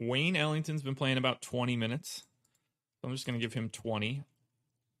 Wayne Ellington's been playing about 20 minutes. So I'm just going to give him 20.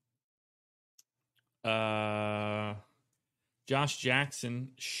 Josh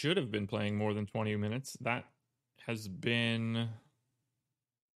Jackson should have been playing more than 20 minutes. That has been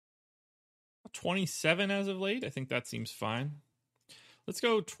 27 as of late. I think that seems fine. Let's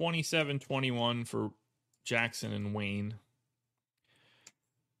go 27-21 for Jackson and Wayne.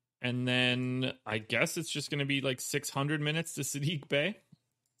 And then I guess it's just going to be like 600 minutes to Sadiq Bey.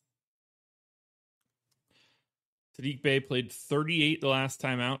 Sadiq Bey played 38 the last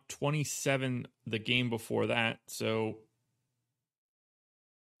time out, 27 the game before that. So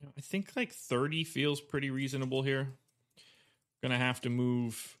I think like 30 feels pretty reasonable here. Going to have to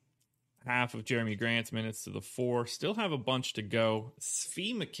move half of Jeremy Grant's minutes to the 4. Still have a bunch to go.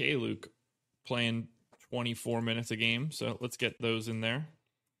 Svi Mykhailiuk playing 24 minutes a game, so let's get those in there.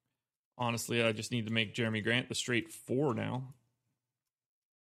 Honestly, I just need to make Jeremy Grant the straight 4 now.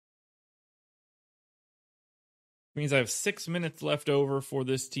 Means I have 6 minutes left over for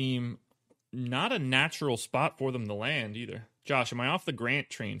this team. Not a natural spot for them to land either. Josh, am I off the Grant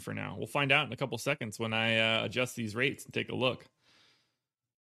train for now? We'll find out in a couple seconds when I adjust these rates and take a look.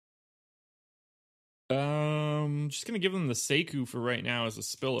 Just going to give them the Sekou for right now as a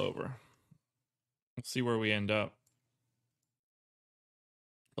spillover. Let's see where we end up.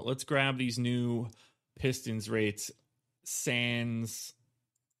 But let's grab these new Pistons rates. Sans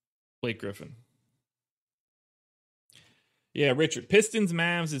Blake Griffin. Yeah, Richard. Pistons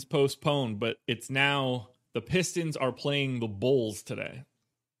Mavs is postponed, but it's now the Pistons are playing the Bulls today.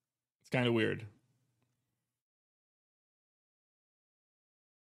 It's kind of weird.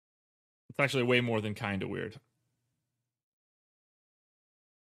 It's actually way more than kind of weird.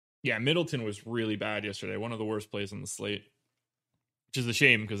 Yeah, Middleton was really bad yesterday. One of the worst plays on the slate. Which is a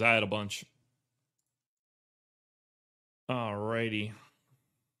shame because I had a bunch. Alrighty.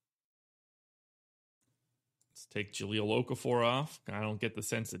 take Jahlil Okafor off. I don't get the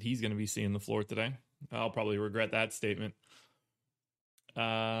sense that he's going to be seeing the floor today. I'll probably regret that statement. Get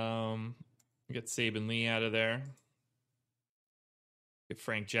Saban Lee out of there. Get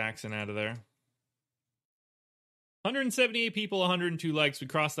Frank Jackson out of there. 178 people, 102 likes. We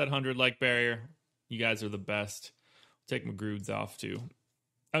crossed that 100 like barrier. You guys are the best. Take McGrudes off too.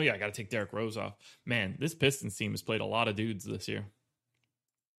 Oh yeah, I got to take Derrick Rose off. Man, this Pistons team has played a lot of dudes this year.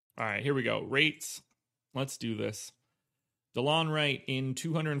 All right, here we go. Rates. Let's do this. DeLon Wright in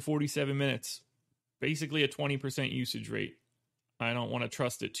 247 minutes. Basically a 20% usage rate. I don't want to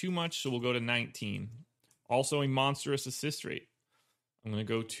trust it too much, so we'll go to 19. Also a monstrous assist rate. I'm going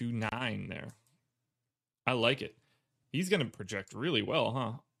to go to 9 there. I like it. He's going to project really well,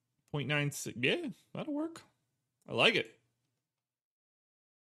 huh? 0.96. Yeah, that'll work. I like it.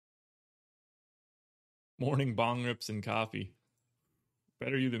 Morning bong rips and coffee.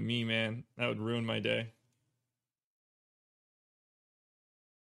 Better you than me, man. That would ruin my day.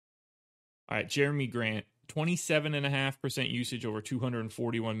 All right, Jeremy Grant. 27.5% usage over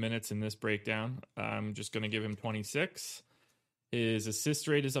 241 minutes in this breakdown. I'm just going to give him 26. His assist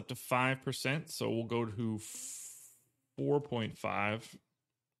rate is up to 5%, so we'll go to 4.5.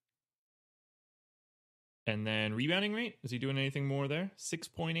 And then rebounding rate, is he doing anything more there?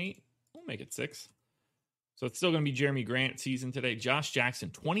 6.8. We'll make it 6. So it's still going to be Jeremy Grant season today. Josh Jackson,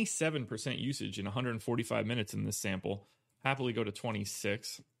 27% usage in 145 minutes in this sample. Happily go to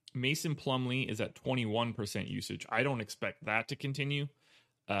 26. Mason Plumlee is at 21% usage. I don't expect that to continue,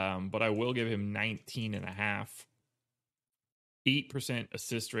 but I will give him 19.5. 8%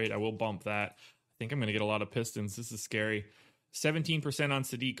 assist rate. I will bump that. I think I'm going to get a lot of Pistons. This is scary. 17% on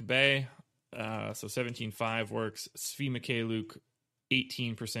Sadiq Bey. So 17.5 works. Svi Mikhailiuk,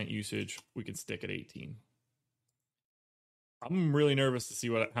 18% usage. We can stick at 18. I'm really nervous to see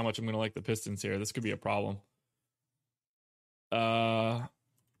how much I'm going to like the Pistons here. This could be a problem.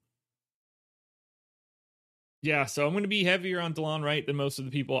 Yeah, so I'm going to be heavier on DeLon Wright than most of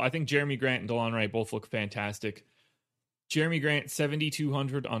the people. I think Jeremy Grant and DeLon Wright both look fantastic. Jeremy Grant,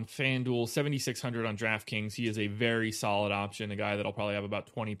 7,200 on FanDuel, 7,600 on DraftKings. He is a very solid option, a guy that I'll probably have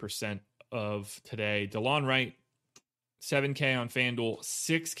about 20% of today. DeLon Wright, 7K on FanDuel,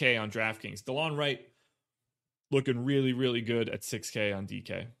 6K on DraftKings. DeLon Wright looking really, really good at 6K on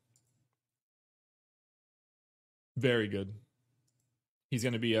DK. Very good. He's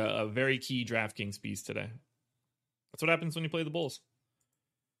going to be a very key DraftKings piece today. That's what happens when you play the Bulls.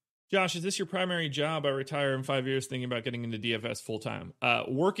 Josh, is this your primary job? I retire in 5 years thinking about getting into DFS full-time.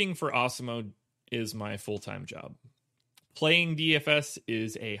 Working for Osimo is my full-time job. Playing DFS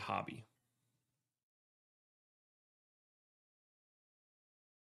is a hobby.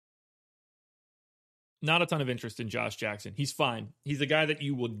 Not a ton of interest in Josh Jackson. He's fine. He's a guy that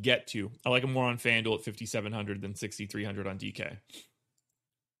you would get to. I like him more on FanDuel at 5,700 than 6,300 on DK.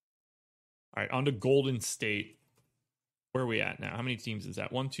 All right, on to Golden State. Where are we at now? How many teams is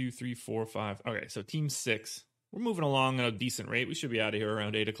that? 1, 2, 3, 4, 5. Okay, so team 6. We're moving along at a decent rate. We should be out of here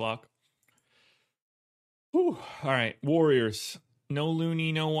around 8 o'clock. Whew. All right, Warriors. No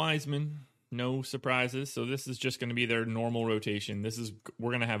Looney, no Wiseman. No surprises. So this is just going to be their normal rotation.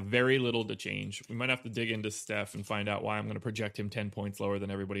 We're going to have very little to change. We might have to dig into Steph and find out why I'm going to project him 10 points lower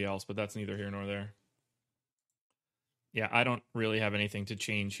than everybody else, but that's neither here nor there. Yeah, I don't really have anything to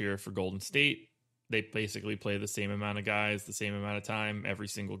change here for Golden State. They basically play the same amount of guys, the same amount of time every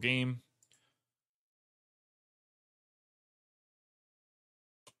single game.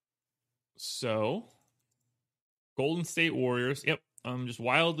 So, Golden State Warriors. Yep, I'm just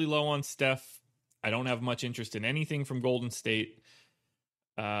wildly low on Steph. I don't have much interest in anything from Golden State.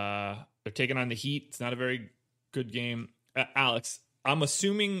 They're taking on the Heat. It's not a very good game. Alex, I'm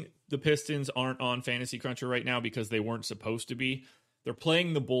assuming the Pistons aren't on Fantasy Cruncher right now because they weren't supposed to be. They're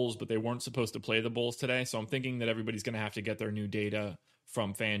playing the Bulls, but they weren't supposed to play the Bulls today. So I'm thinking that everybody's going to have to get their new data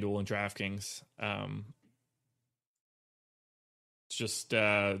from FanDuel and DraftKings. It's just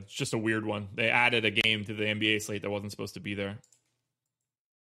a weird one. They added a game to the NBA slate that wasn't supposed to be there.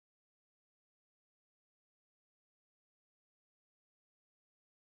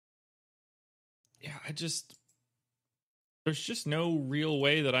 Yeah, there's just no real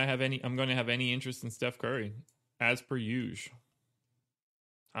way that I'm going to have any interest in Steph Curry, as per usual.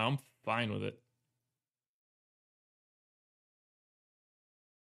 I'm fine with it.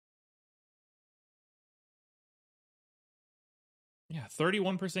 Yeah,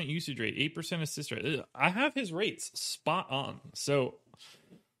 31% usage rate, 8% assist rate. I have his rates spot on. So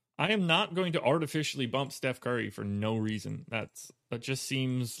I am not going to artificially bump Steph Curry for no reason. That just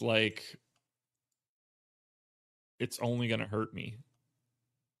seems like it's only going to hurt me.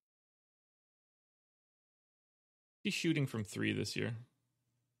 He's shooting from 3 this year.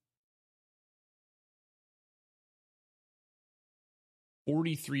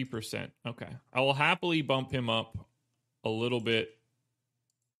 %43%. Okay. I will happily bump him up a little bit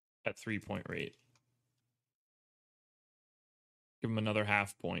at 3-point rate. Give him another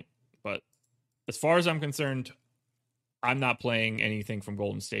half point. But as far as I'm concerned, I'm not playing anything from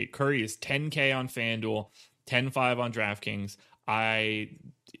Golden State. Curry is 10K on FanDuel, 10-5 on DraftKings.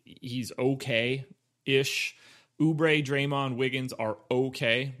 He's okay-ish. Oubre, Draymond, Wiggins are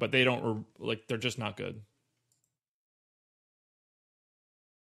okay, but they don't, like, they're just not good.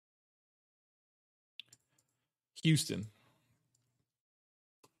 Houston.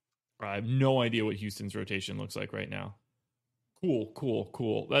 I have no idea what Houston's rotation looks like right now.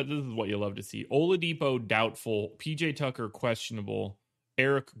 Cool. This is what you love to see. Oladipo, doubtful. PJ Tucker, questionable.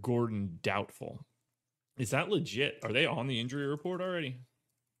 Eric Gordon, doubtful. Is that legit? Are they on the injury report already?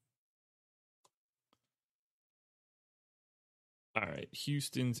 All right.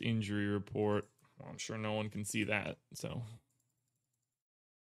 Houston's injury report. Well, I'm sure no one can see that, so...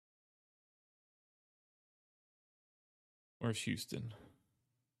 Where's Houston?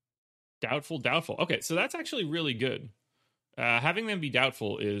 Doubtful. Okay, so that's actually really good. Having them be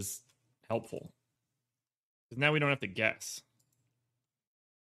doubtful is helpful. Because now we don't have to guess.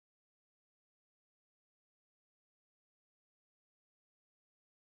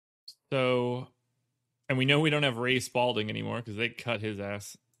 So, and we know we don't have Ray Spalding anymore because they cut his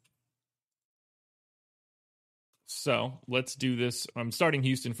ass. So, let's do this. I'm starting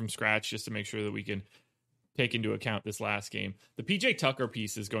Houston from scratch just to make sure that we can take into account this last game. The PJ Tucker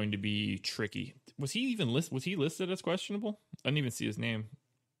piece is going to be tricky. Was he listed as questionable? I didn't even see his name.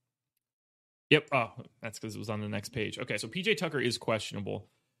 Yep. Oh, that's because it was on the next page. Okay, so PJ Tucker is questionable.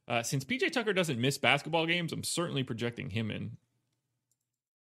 Since PJ Tucker doesn't miss basketball games, I'm certainly projecting him in.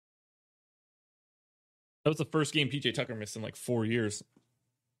 That was the first game PJ Tucker missed in like 4 years.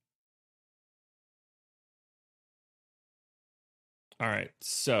 All right,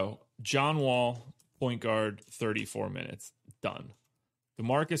 so John Wall, point guard, 34 minutes. Done.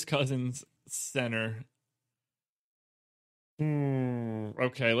 DeMarcus Cousins, center.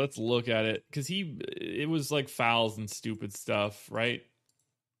 Okay, let's look at it. Because it was like fouls and stupid stuff, right?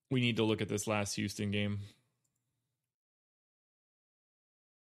 We need to look at this last Houston game.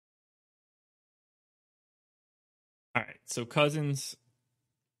 All right, so Cousins.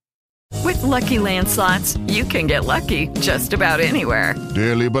 With Lucky Land Slots, you can get lucky just about anywhere.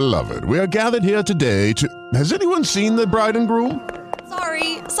 Dearly beloved, we are gathered here today to... Has anyone seen the bride and groom?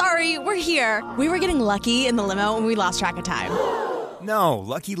 Sorry, we're here. We were getting lucky in the limo and we lost track of time. No,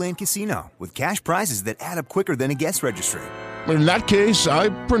 Lucky Land Casino, with cash prizes that add up quicker than a guest registry. In that case, I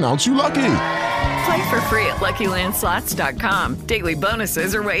pronounce you lucky. Play for free at LuckyLandSlots.com. Daily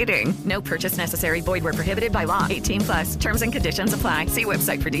bonuses are waiting. No purchase necessary. Void where prohibited by law. 18+. Terms and conditions apply. See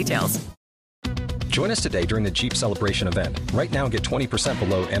website for details. Join us today during the Jeep Celebration event. Right now, get 20%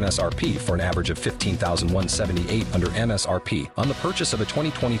 below MSRP for an average of $15,178 under MSRP on the purchase of a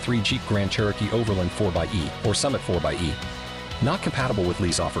 2023 Jeep Grand Cherokee Overland 4xE or Summit 4xE. Not compatible with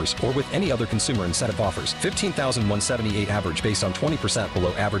lease offers or with any other consumer incentive offers. $15,178 average based on 20%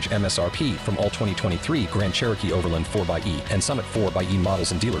 below average MSRP from all 2023 Grand Cherokee Overland 4xE and Summit 4xE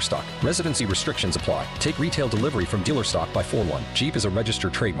models in dealer stock. Residency restrictions apply. Take retail delivery from dealer stock by 4/1. Jeep is a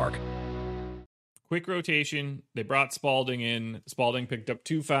registered trademark. Quick rotation. They brought Spalding in. Spalding picked up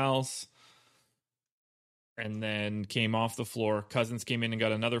 2 fouls and then came off the floor. Cousins came in and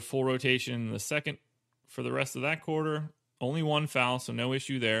got another full rotation in the second for the rest of that quarter. Only 1 foul, so no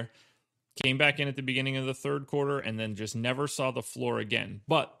issue there. Came back in at the beginning of the third quarter and then just never saw the floor again.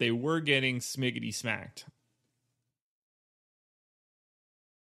 But they were getting smiggity smacked.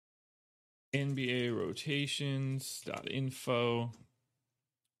 NBA rotations.info.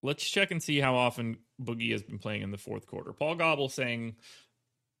 Let's check and see how often Boogie has been playing in the fourth quarter. Paul Gobble saying,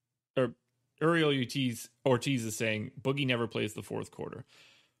 or Uriel Ortiz is saying, Boogie never plays the fourth quarter.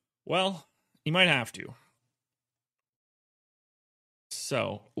 Well, he might have to.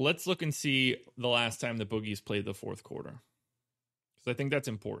 So let's look and see the last time the Boogies played the fourth quarter, because I think that's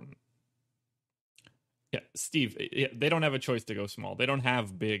important. Yeah, Steve, they don't have a choice to go small. They don't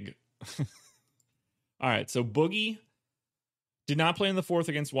have big. All right, so Boogie did not play in the fourth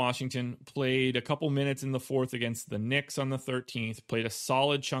against Washington, played a couple minutes in the fourth against the Knicks on the 13th, played a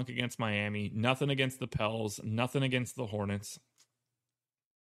solid chunk against Miami, nothing against the Pels, nothing against the Hornets.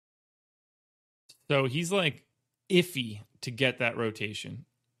 So he's like iffy to get that rotation.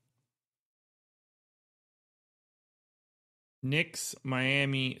 Knicks,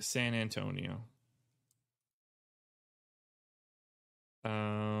 Miami, San Antonio.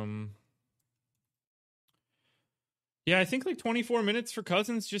 Yeah, I think like 24 minutes for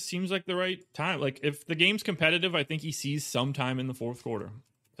Cousins just seems like the right time. Like if the game's competitive, I think he sees some time in the fourth quarter.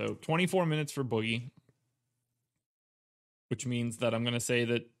 So 24 minutes for Boogie, which means that I'm going to say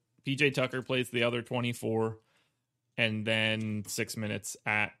that PJ Tucker plays the other 24 and then 6 minutes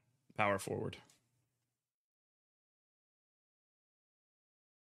at power forward.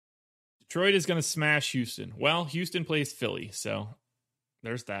 Detroit is going to smash Houston. Well, Houston plays Philly, so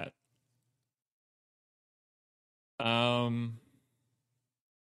there's that. All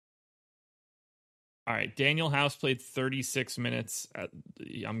right, Daniel House played 36 minutes.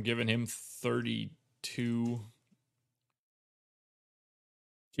 I'm giving him 32.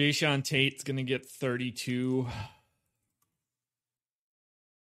 Jayshawn Tate's going to get 32.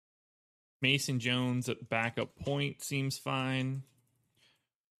 Mason Jones at backup point seems fine.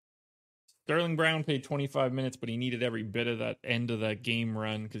 Sterling Brown played 25 minutes, but he needed every bit of that end of that game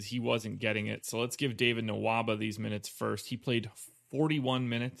run because he wasn't getting it. So let's give David Nwaba these minutes first. He played 41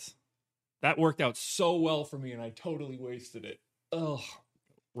 minutes. That worked out so well for me, and I totally wasted it. Ugh,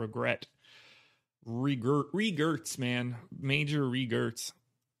 regret. Regurts, man. Major regurts.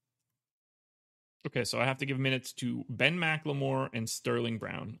 Okay, so I have to give minutes to Ben McLemore and Sterling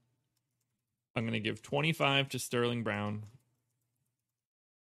Brown. I'm going to give 25 to Sterling Brown.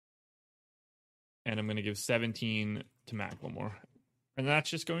 And I'm going to give 17 to McLemore. And that's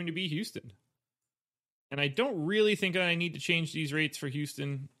just going to be Houston. And I don't really think that I need to change these rates for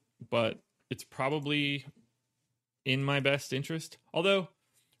Houston, but it's probably in my best interest. Although,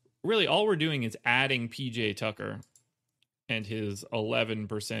 really, all we're doing is adding PJ Tucker and his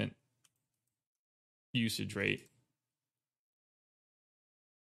 11% usage rate.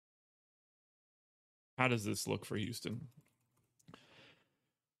 How does this look for Houston?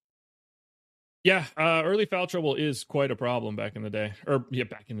 Yeah, early foul trouble is quite a problem back in the day. At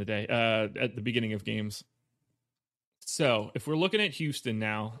the beginning of games. So, if we're looking at Houston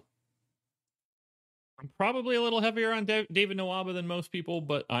now, I'm probably a little heavier on David Nwaba than most people,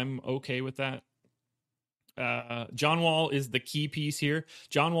 but I'm okay with that. John Wall is the key piece here.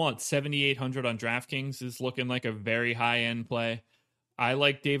 John Wall at 7,800 on DraftKings is looking like a very high-end play. I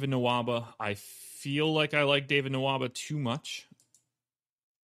like David Nwaba. I feel like I like David Nwaba too much.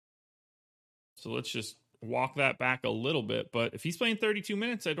 So let's just walk that back a little bit. But if he's playing 32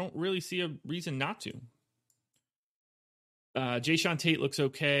 minutes, I don't really see a reason not to. Jayshawn Tate looks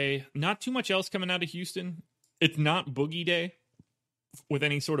okay. Not too much else coming out of Houston. It's not Boogie Day with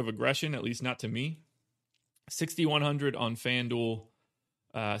any sort of aggression, at least not to me. 6,100 on FanDuel,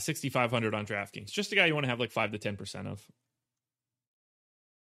 6,500 on DraftKings. Just a guy you want to have like 5 to 10% of.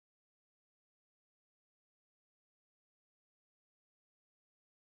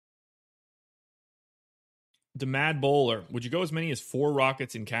 The Mad Bowler, would you go as many as 4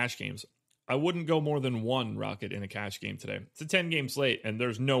 Rockets in cash games? I wouldn't go more than 1 Rocket in a cash game today. It's a 10-game slate, and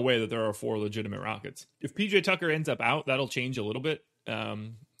there's no way that there are 4 legitimate Rockets. If PJ Tucker ends up out, that'll change a little bit.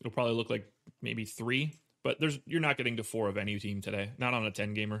 It'll probably look like maybe 3, but you're not getting to 4 of any team today, not on a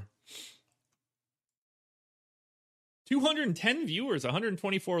 10-gamer. 210 viewers,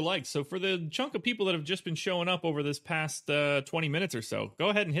 124 likes. So for the chunk of people that have just been showing up over this past 20 minutes or so, go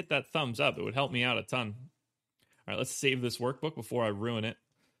ahead and hit that thumbs up. It would help me out a ton. All right, let's save this workbook before I ruin it.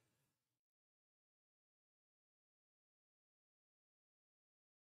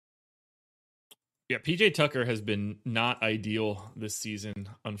 Yeah, PJ Tucker has been not ideal this season,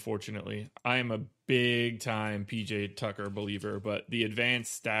 unfortunately. I am a big-time PJ Tucker believer, but the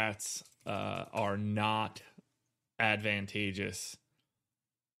advanced stats are not advantageous.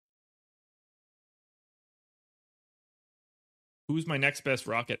 Who's my next best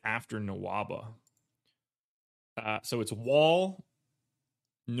Rocket after Nwaba? So it's Wall,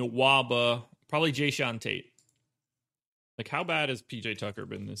 Nwaba, probably Jayshawn Tate. Like, how bad has PJ Tucker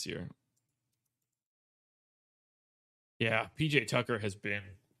been this year? Yeah, PJ Tucker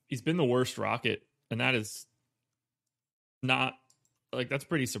he's been the worst Rocket, and that is not, like, that's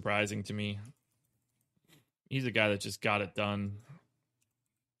pretty surprising to me. He's a guy that just got it done.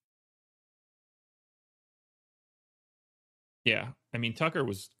 Yeah, I mean, Tucker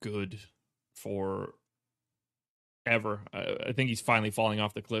was good for ever. I think he's finally falling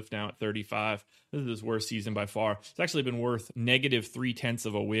off the cliff now at 35. This is his worst season by far. It's actually been worth negative 0.3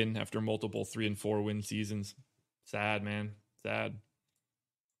 of a win after multiple 3 and 4 win seasons. Sad, man. Sad.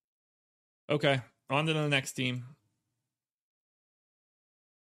 Okay, on to the next team.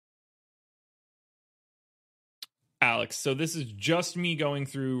 Alex, so this is just me going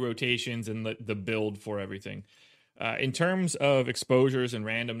through rotations and the build for everything. In terms of exposures and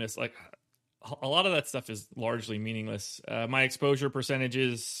randomness, like, a lot of that stuff is largely meaningless. My exposure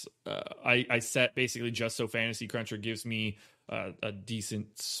percentages, I set basically just so Fantasy Cruncher gives me a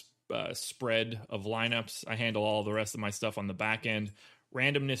decent spread of lineups. I handle all the rest of my stuff on the back end.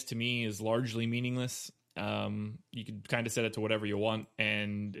 Randomness to me is largely meaningless. You can kind of set it to whatever you want,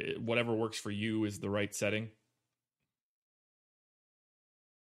 and whatever works for you is the right setting.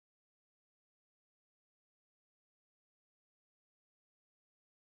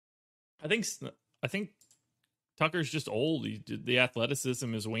 I think Tucker's just old. The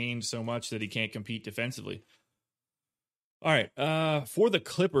athleticism has waned so much that he can't compete defensively. All right, for the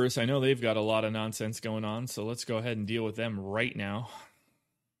Clippers, I know they've got a lot of nonsense going on, so let's go ahead and deal with them right now.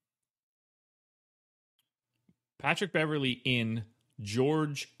 Patrick Beverley in,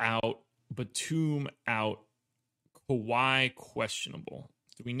 George out, Batum out, Kawhi questionable.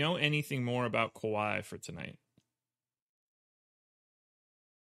 Do we know anything more about Kawhi for tonight?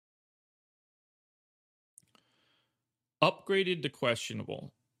 Upgraded to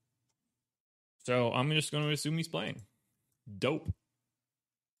questionable. So I'm just going to assume he's playing. Dope.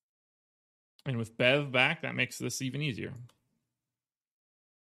 And with Bev back, that makes this even easier.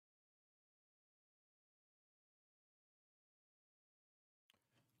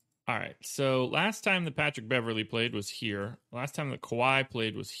 All right, so last time that Patrick Beverley played was here. Last time that Kawhi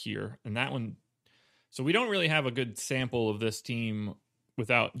played was here. And that one... So we don't really have a good sample of this team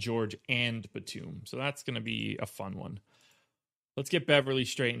without George and Batum. So that's going to be a fun one. Let's get Beverley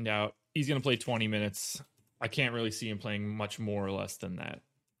straightened out. He's going to play 20 minutes. I can't really see him playing much more or less than that.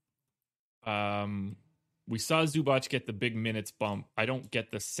 We saw Zubac get the big minutes bump. I don't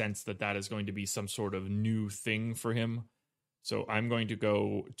get the sense that that is going to be some sort of new thing for him. So I'm going to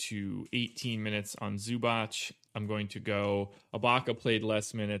go to 18 minutes on Zubac. I'm going to go... Ibaka played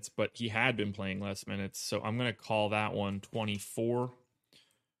less minutes, but he had been playing less minutes. So I'm going to call that one 24.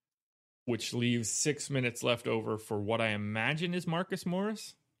 Which leaves 6 minutes left over for what I imagine is Marcus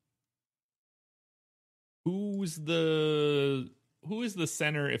Morris. Who is the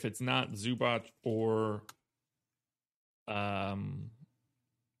center if it's not Zubac or Ibaka?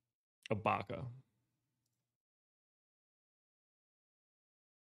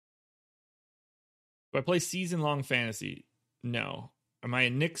 Do I play season-long fantasy? No. Am I a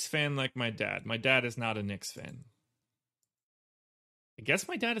Knicks fan like my dad? My dad is not a Knicks fan. I guess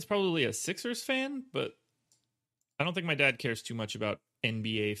my dad is probably a Sixers fan, but I don't think my dad cares too much about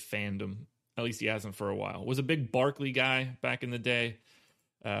NBA fandom. At least he hasn't for a while. Was a big Barkley guy back in the day.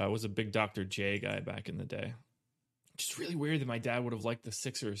 Was a big Dr. J guy back in the day. Just really weird that my dad would have liked the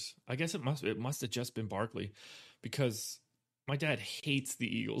Sixers. I guess it must have just been Barkley, because my dad hates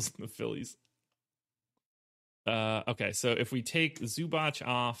the Eagles and the Phillies. Okay, so if we take Zubac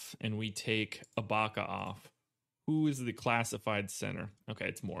off and we take Ibaka off, who is the classified center? Okay,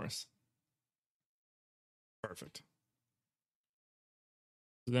 it's Morris. Perfect.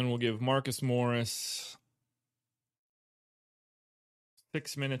 So then we'll give Marcus Morris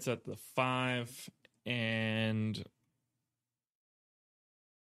 6 minutes at the 5, and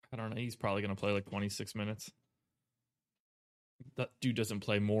I don't know, he's probably going to play like 26 minutes. That dude doesn't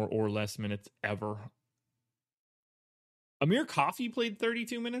play more or less minutes ever. Amir Coffey played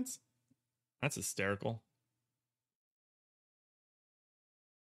 32 minutes? That's hysterical.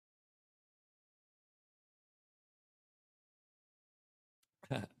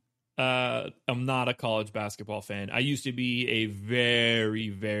 I'm not a college basketball fan. I used to be a very,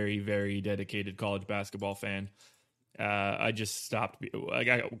 very, very dedicated college basketball fan. I just stopped.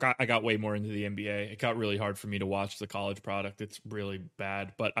 I got way more into the NBA. It got really hard for me to watch the college product. It's really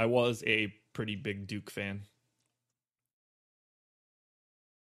bad. But I was a pretty big Duke fan.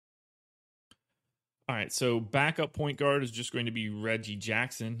 All right, so backup point guard is just going to be Reggie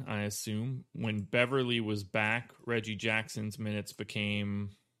Jackson, I assume. When Beverly was back, Reggie Jackson's minutes became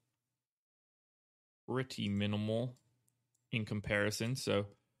pretty minimal in comparison. So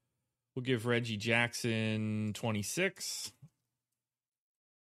we'll give Reggie Jackson 26.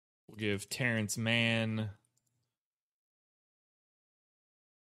 We'll give Terrence Mann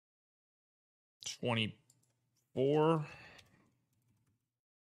 24.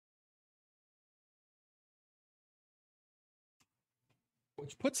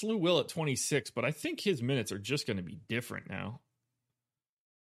 Which puts Lou Will at 26, but I think his minutes are just going to be different now.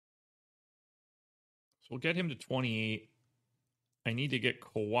 So we'll get him to 28. I need to get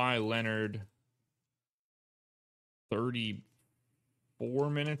Kawhi Leonard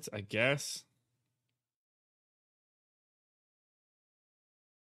 34 minutes, I guess.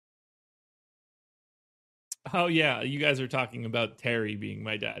 Oh, yeah, you guys are talking about Terry being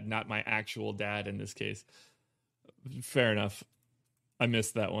my dad, not my actual dad in this case. Fair enough. I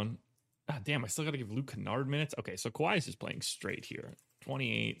missed that one. Damn, I still got to give Luke Kennard minutes. Okay, so Kawhi is just playing straight here.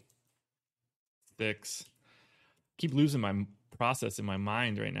 28, 6. Keep losing my process in my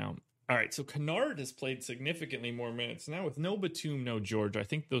mind right now. All right, so Kennard has played significantly more minutes. Now with no Batum, no George, I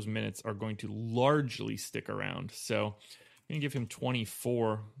think those minutes are going to largely stick around. So I'm going to give him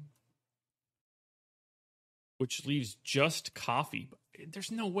 24, which leaves just Coffee.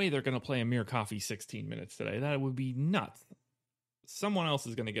 There's no way they're going to play Amir Coffee 16 minutes today. That would be nuts. Someone else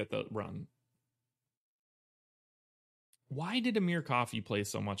is going to get the run. Why did Amir Coffee play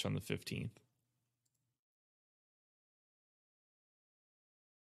so much on the 15th?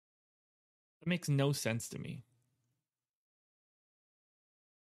 That makes no sense to me.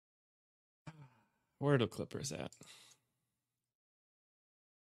 Where are the Clippers at?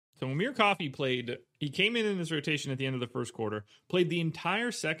 So Amir Coffee played, he came in his rotation at the end of the first quarter, played the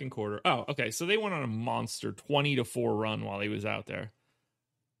entire second quarter. Oh, okay, so they went on a monster 20-4 run while he was out there.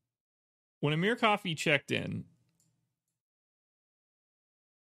 When Amir Coffee checked in,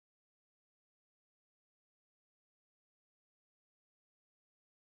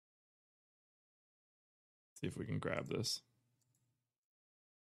 see if we can grab this.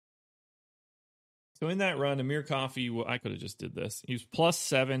 So in that run, Amir Coffee, well, I could have just did this. He was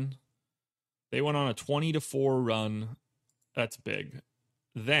 +7. They went on a 20-4 run. That's big.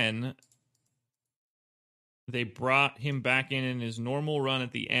 Then they brought him back in his normal run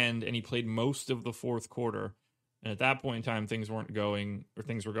at the end, and he played most of the fourth quarter. And at that point in time, things were going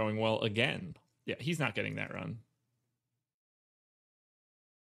well again. Yeah, he's not getting that run.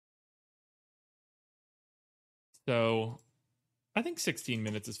 So I think 16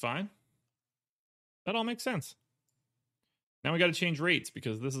 minutes is fine. That all makes sense. Now we got to change rates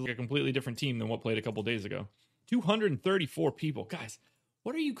because this is like a completely different team than what played a couple days ago. 234 people. Guys,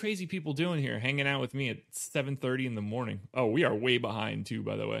 what are you crazy people doing here hanging out with me at 7:30 in the morning? Oh, we are way behind too,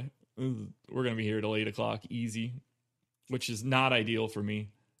 by the way. We're going to be here till 8 o'clock easy, which is not ideal for me.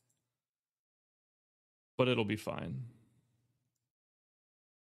 But it'll be fine.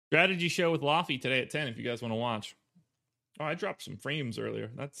 Strategy show with Laffy today at 10 if you guys want to watch. Oh, I dropped some frames earlier.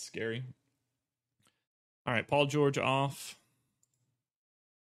 That's scary. All right, Paul George off.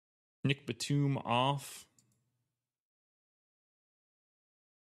 Nick Batum off.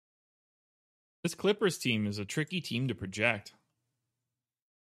 This Clippers team is a tricky team to project.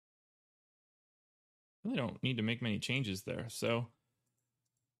 Really don't need to make many changes there. So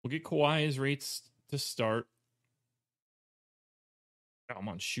we'll get Kawhi's rates to start. Oh, I'm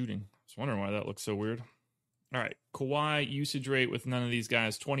on shooting. I was wondering why that looks so weird. All right, Kawhi usage rate with none of these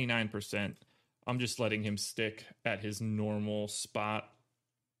guys, 29%. I'm just letting him stick at his normal spot.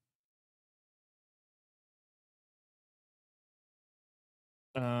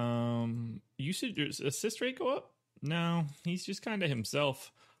 Usage, assist rate go up? No, he's just kind of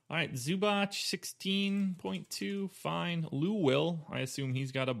himself. All right, Zubac, 16.2, fine. Lou Will, I assume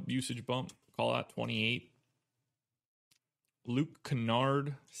he's got a usage bump. Call out 28. Luke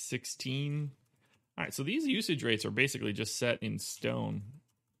Kennard, 16. All right, so these usage rates are basically just set in stone.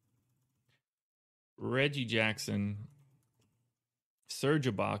 Reggie Jackson, Serge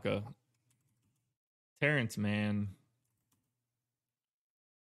Ibaka, Terrence Mann.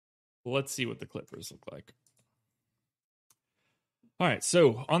 Let's see what the Clippers look like. All right,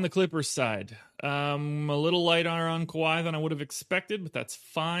 so on the Clippers side, a little lighter on Kawhi than I would have expected, but that's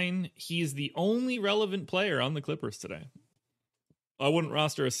fine. He's the only relevant player on the Clippers today. I wouldn't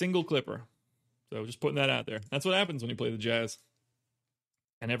roster a single Clipper. So just putting that out there. That's what happens when you play the Jazz.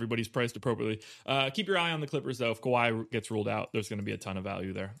 And everybody's priced appropriately. Keep your eye on the Clippers, though. If Kawhi gets ruled out, there's going to be a ton of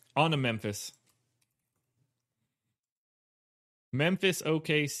value there. On to Memphis. Memphis,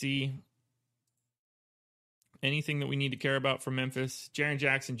 OKC. Anything that we need to care about for Memphis? Jaren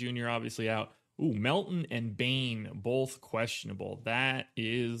Jackson Jr. obviously out. Ooh, Melton and Bane, both questionable. That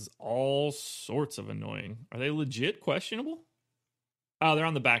is all sorts of annoying. Are they legit questionable? Oh, they're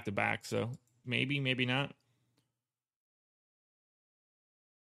on the back-to-back, so maybe, maybe not.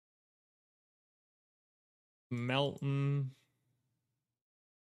 Melton.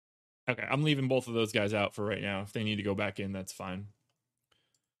 Okay, I'm leaving both of those guys out for right now. If they need to go back in, that's fine.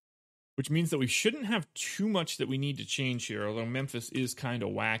 Which means that we shouldn't have too much that we need to change here, although Memphis is kind of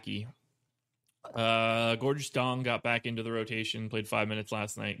wacky. Gorgeous Dong got back into the rotation, played 5 minutes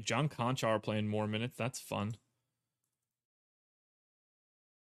last night. John Conchar playing more minutes. That's fun.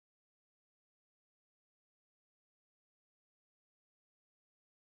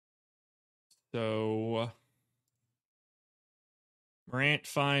 So Morant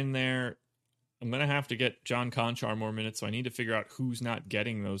fine there. I'm going to have to get John Conchar more minutes, so I need to figure out who's not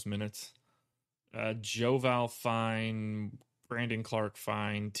getting those minutes. Joval fine. Brandon Clark,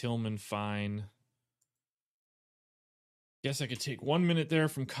 fine. Tillman, fine. Guess I could take 1 minute there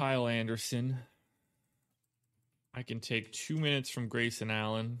from Kyle Anderson. I can take 2 minutes from Grayson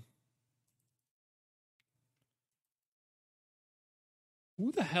Allen.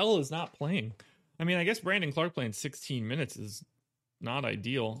 Who the hell is not playing? I mean, I guess Brandon Clark playing 16 minutes is not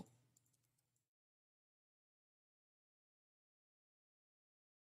ideal.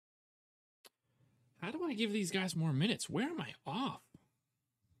 How do I give these guys more minutes? Where am I off?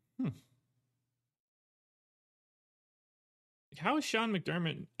 How is Sean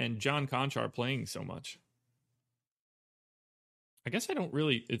McDermott and John Conchar playing so much? I guess I don't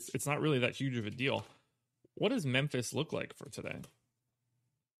really, it's not really that huge of a deal. What does Memphis look like for today?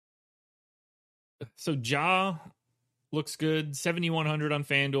 So Ja looks good, 7,100 on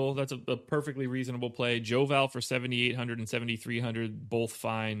FanDuel. That's a perfectly reasonable play. Joe Val for 7,800 and 7,300, both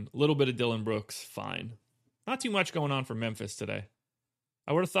fine. A little bit of Dylan Brooks, fine. Not too much going on for Memphis today.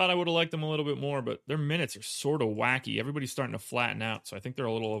 I would have thought I would have liked them a little bit more, but their minutes are sort of wacky. Everybody's starting to flatten out, so I think they're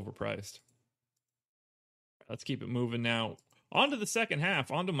a little overpriced. Let's keep it moving now. On to the second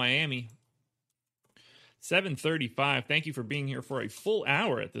half, on to Miami. 7:35. Thank you for being here for a full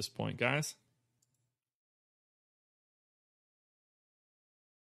hour at this point, guys.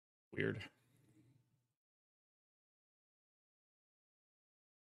 Weird.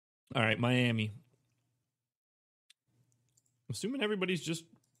 All right, Miami. I'm assuming everybody's just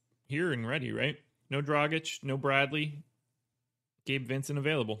here and ready, right? No Dragic, no Bradley, Gabe Vincent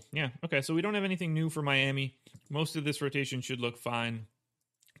available. Yeah, okay, so we don't have anything new for Miami. Most of this rotation should look fine.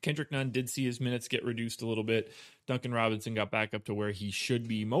 Kendrick Nunn did see his minutes get reduced a little bit. Duncan Robinson got back up to where he should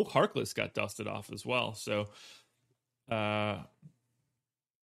be. Mo Harkless got dusted off as well. So I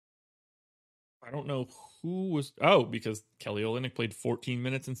don't know who was... Oh, because Kelly Olynyk played 14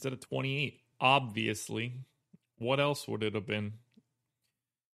 minutes instead of 28. Obviously. What else would it have been?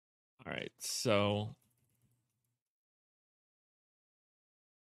 All right, so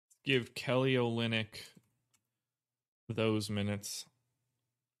give Kelly Olynyk those minutes.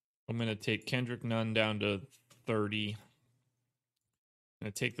 I'm going to take Kendrick Nunn down to 30. I'm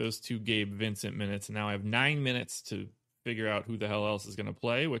going to take those two Gabe Vincent minutes, and now I have 9 minutes to figure out who the hell else is going to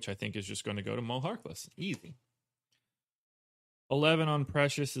play, which I think is just going to go to Mo Harkless. Easy. 11 on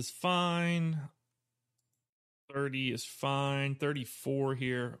Precious is fine. 30 is fine. 34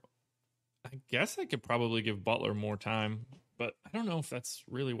 here. I guess I could probably give Butler more time, but I don't know if that's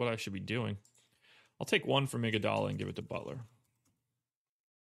really what I should be doing. I'll take one from Iguodala and give it to Butler.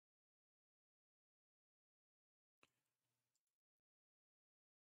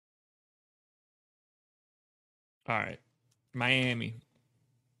 All right. Miami.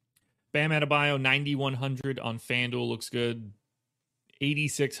 Bam Adebayo, 9,100 on FanDuel looks good.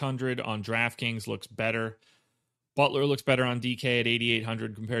 8,600 on DraftKings looks better. Butler looks better on DK at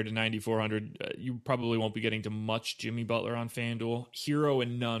 8,800 compared to 9,400. You probably won't be getting to much Jimmy Butler on FanDuel. Hero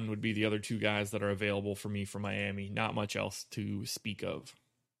and Nunn would be the other two guys that are available for me for Miami. Not much else to speak of.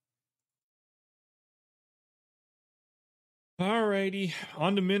 Alrighty,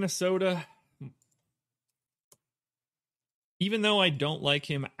 on to Minnesota. Even though I don't like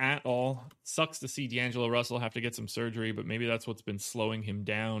him at all, sucks to see D'Angelo Russell have to get some surgery, but maybe that's what's been slowing him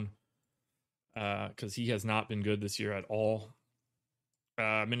down. Because he has not been good this year at all.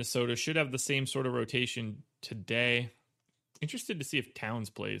 Minnesota should have the same sort of rotation today. Interested to see if Towns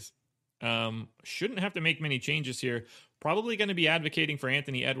plays. Shouldn't have to make many changes here. Probably going to be advocating for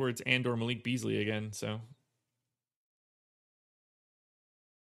Anthony Edwards and or Malik Beasley again. So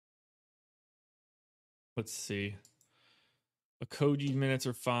let's see. Okogie minutes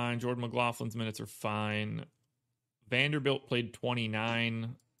are fine. Jordan McLaughlin's minutes are fine. Vanderbilt played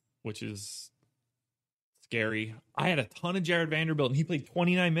 29, which is scary. I had a ton of Jared Vanderbilt, and he played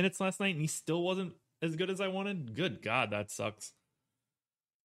 29 minutes last night, and he still wasn't as good as I wanted. Good God, that sucks.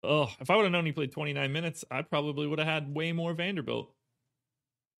 Oh, if I would have known he played 29 minutes, I probably would have had way more Vanderbilt.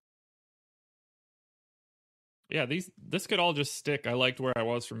 Yeah, this could all just stick. I liked where I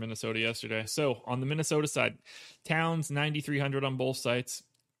was for Minnesota yesterday. So on the Minnesota side, Towns 9,300 on both sites.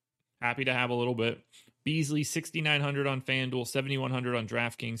 Happy to have a little bit. Beasley 6,900 on FanDuel, 7,100 on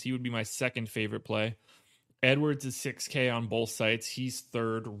DraftKings. He would be my second favorite play. Edwards is 6K on both sites. He's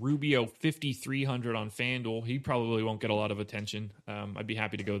third. Rubio 5,300 on FanDuel. He probably won't get a lot of attention. I'd be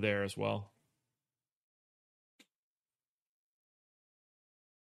happy to go there as well.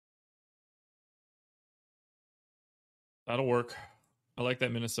 That'll work. I like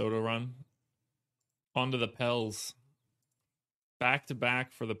that Minnesota run. On to the Pels.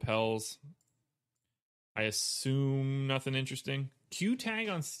 Back-to-back for the Pels. I assume nothing interesting. Q tag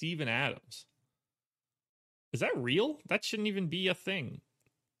on Steven Adams. Is that real? That shouldn't even be a thing.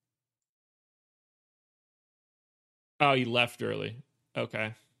 Oh, he left early.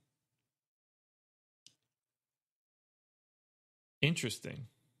 Okay. Interesting.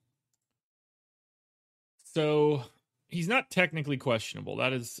 So he's not technically questionable.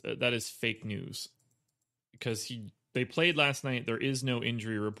 That is fake news because they played last night. There is no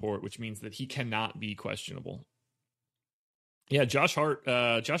injury report, which means that he cannot be questionable. Yeah, Josh Hart.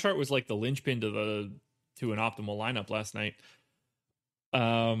 Josh Hart was like the linchpin to an optimal lineup last night.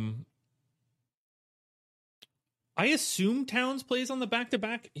 I assume Towns plays on the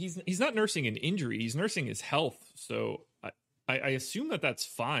back-to-back. He's not nursing an injury. He's nursing his health. So I assume that's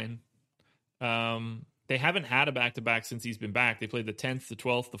fine. They haven't had a back-to-back since he's been back. They played the 10th, the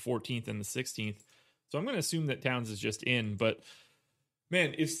 12th, the 14th, and the 16th. So I'm going to assume that Towns is just in. But,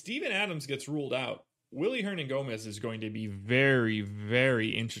 man, if Steven Adams gets ruled out, Willie Hernan-Gomez is going to be very, very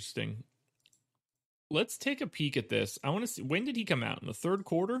interesting. Let's take a peek at this. I want to see, when did he come out? In the third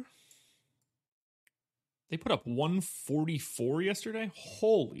quarter? They put up 144 yesterday?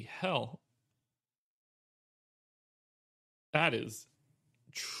 Holy hell. That is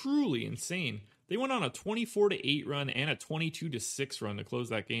truly insane. They went on a 24-8 run and a 22-6 run to close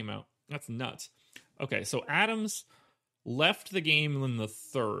that game out. That's nuts. Okay, so Adams left the game in the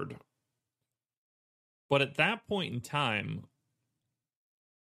third. But at that point in time,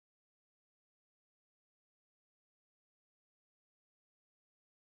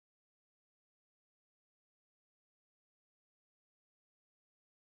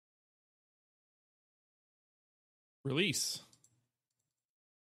 release.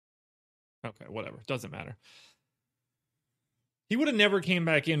 Okay, whatever. Doesn't matter. He would have never came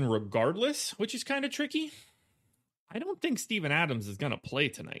back in regardless, which is kind of tricky. I don't think Steven Adams is going to play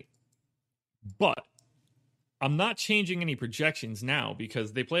tonight. But I'm not changing any projections now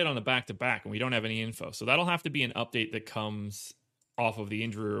because they played on the back-to-back and we don't have any info. So that'll have to be an update that comes off of the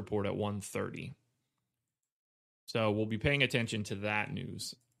injury report at 1:30. So we'll be paying attention to that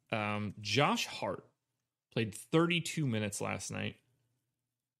news. Josh Hart played 32 minutes last night.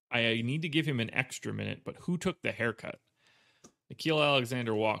 I need to give him an extra minute, but who took the haircut? Nickeil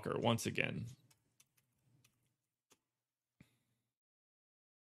Alexander-Walker, once again.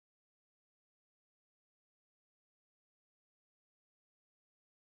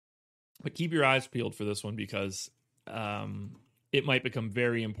 But keep your eyes peeled for this one because it might become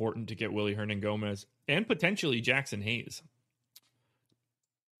very important to get Willie Hernan-Gomez and potentially Jackson Hayes.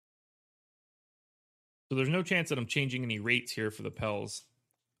 So there's no chance that I'm changing any rates here for the Pels.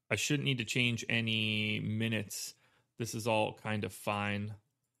 I shouldn't need to change any minutes. This is all kind of fine.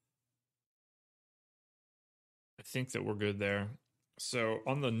 I think that we're good there. So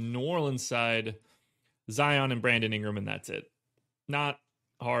on the New Orleans side, Zion and Brandon Ingram, and that's it. Not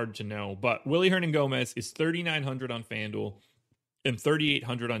hard to know, but Willie Hernan-Gomez is 3,900 on FanDuel and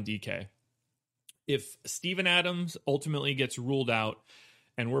 3,800 on DK. If Steven Adams ultimately gets ruled out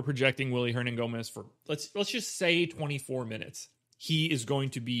and we're projecting Willie Hernan-Gomez for, let's just say 24 minutes, he is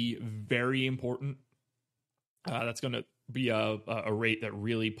going to be very important. That's going to be a rate that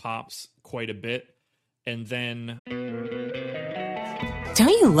really pops quite a bit. And then... Don't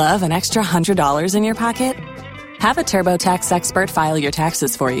you love an extra $100 in your pocket? Have a TurboTax expert file your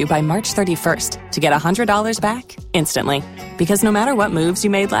taxes for you by March 31st to get $100 back instantly. Because no matter what moves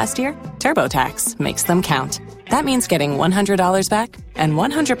you made last year, TurboTax makes them count. That means getting $100 back and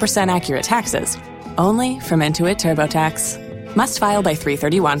 100% accurate taxes only from Intuit TurboTax. Must file by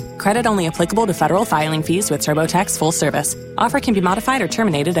 3/31. Credit only applicable to federal filing fees with TurboTax full service. Offer can be modified or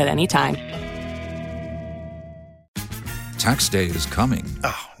terminated at any time. Tax day is coming.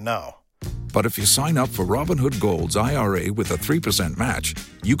 Oh, no. But if you sign up for Robinhood Gold's IRA with a 3% match,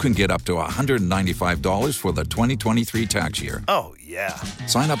 you can get up to $195 for the 2023 tax year. Oh, yeah.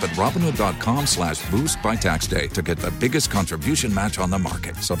 Sign up at Robinhood.com/boost by tax day to get the biggest contribution match on the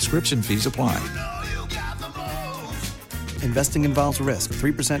market. Subscription fees apply. Investing involves risk.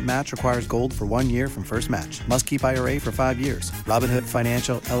 3% match requires gold for 1 year from first match. Must keep IRA for 5 years. Robinhood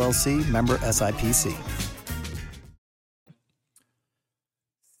Financial, LLC, member SIPC.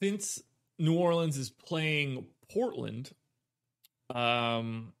 Since New Orleans is playing Portland,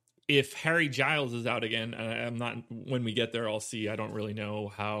 if Harry Giles is out again, I'm not, when we get there, I'll see. I don't really know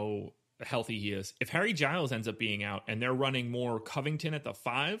how healthy he is. If Harry Giles ends up being out and they're running more Covington at the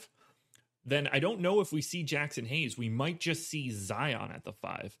 5, then I don't know if we see Jackson Hayes. We might just see Zion at the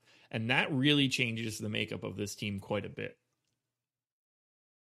 5. And that really changes the makeup of this team quite a bit.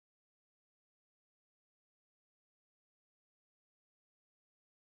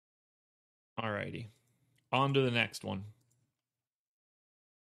 Alrighty. On to the next one.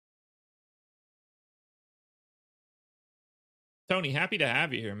 Tony, happy to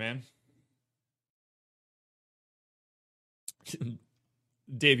have you here, man.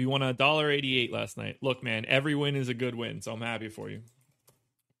 Dave, you won $1.88 last night. Look, man, every win is a good win, so I'm happy for you.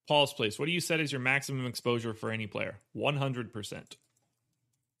 Paul's Place, what do you set as your maximum exposure for any player? 100%.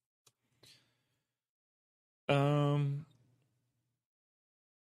 All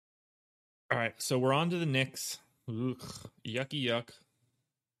right, so we're on to the Knicks. Ugh, yucky yuck.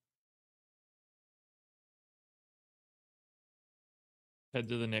 Head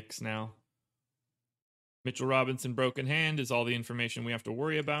to the Knicks now. Mitchell Robinson broken hand is all the information we have to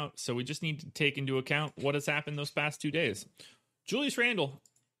worry about. So we just need to take into account what has happened those past 2 days. Julius Randle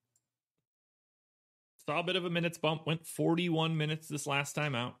saw a bit of a minutes bump, went 41 minutes this last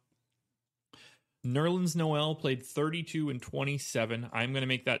time out. Nerlens Noel played 32 and 27. I'm going to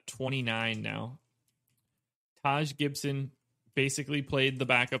make that 29 now. Taj Gibson basically played the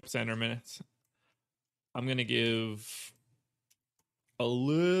backup center minutes. I'm going to give a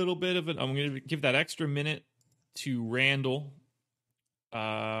little bit of I'm going to give that extra minute to Randall.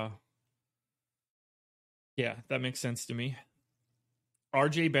 Yeah, that makes sense to me.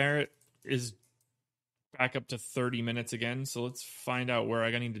 RJ Barrett is back up to 30 minutes again, so let's find out where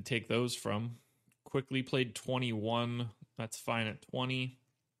I need to take those from. Quickly played 21. That's fine at 20.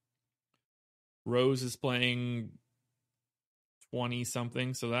 Rose is playing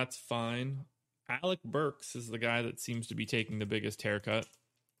 20-something, so that's fine. Alec Burks is the guy that seems to be taking the biggest haircut.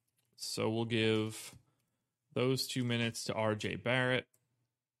 So we'll give those 2 minutes to RJ Barrett.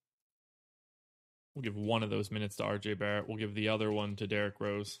 We'll give one of those minutes to RJ Barrett. We'll give the other one to Derrick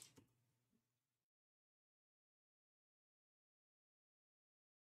Rose.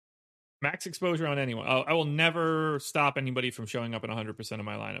 Max exposure on anyone. I will never stop anybody from showing up in 100% of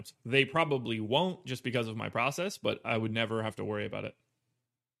my lineups. They probably won't just because of my process, but I would never have to worry about it.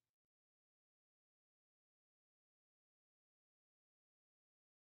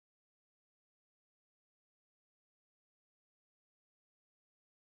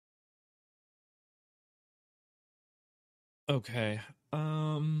 Okay.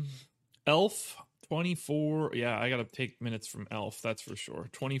 Elf 24. Yeah, I got to take minutes from Elf. That's for sure.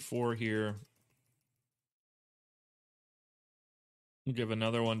 24 here. We'll give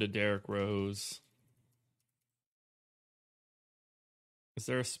another one to Derrick Rose. Is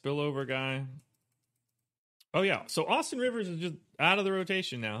there a spillover guy? Oh yeah. So Austin Rivers is just out of the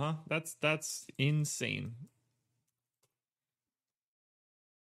rotation now, huh? That's insane.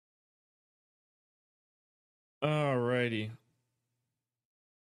 Alrighty.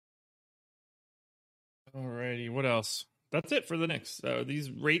 What else? That's it for the Knicks.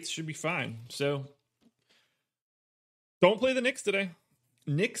 These rates should be fine. So don't play the Knicks today.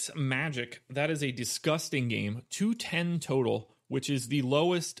 Knicks Magic. That is a disgusting game. 210 total, which is the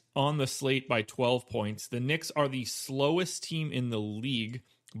lowest on the slate by 12 points. The Knicks are the slowest team in the league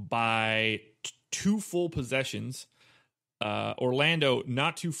by 2 full possessions. Orlando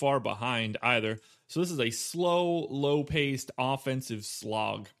not too far behind either. So this is a slow, low-paced offensive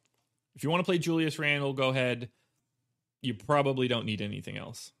slog. If you want to play Julius Randle, go ahead. You probably don't need anything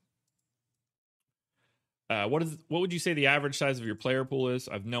else. What would you say the average size of your player pool is?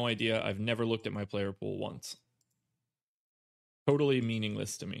 I have no idea. I've never looked at my player pool once. Totally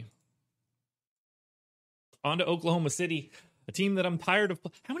meaningless to me. On to Oklahoma City, a team that I'm tired of.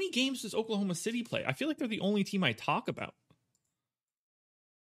 How many games does Oklahoma City play? I feel like they're the only team I talk about.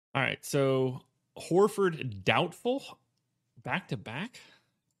 All right, so Horford doubtful. Back-to-back?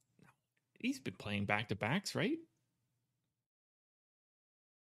 He's been playing back-to-backs, right?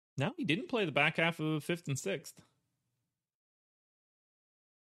 No, he didn't play the back half of 5th and 6th.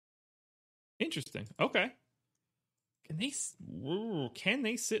 Interesting. Okay. Can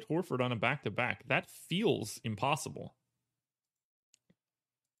they sit Horford on a back-to-back? That feels impossible.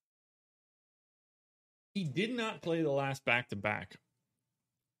 He did not play the last back-to-back.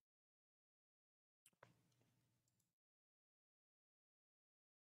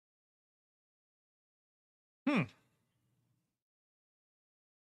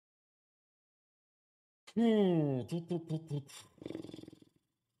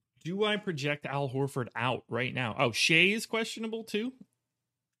 Do I project Al Horford out right now? Oh, Shea is questionable too?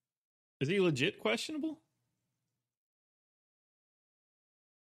 Is he legit questionable?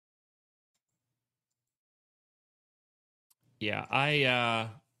 Yeah, I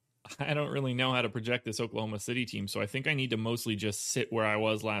don't really know how to project this Oklahoma City team, so I think I need to mostly just sit where I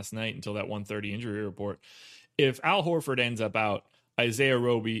was last night until that 1:30 injury report. If Al Horford ends up out, Isaiah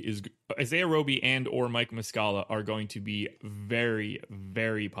Roby and or Mike Muscala are going to be very,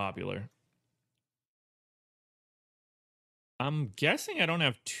 very popular. I'm guessing I don't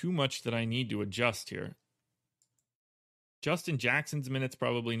have too much that I need to adjust here. Justin Jackson's minutes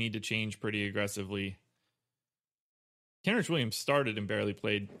probably need to change pretty aggressively. Kenrich Williams started and barely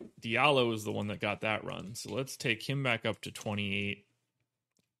played. Diallo is the one that got that run. So let's take him back up to 28.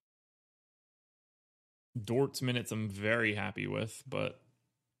 Dort's minutes I'm very happy with, but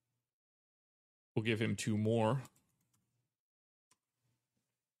we'll give him 2 more.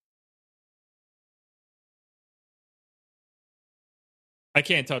 I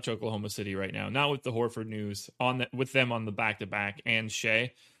can't touch Oklahoma City right now. Not with the Horford news with them on the back-to-back and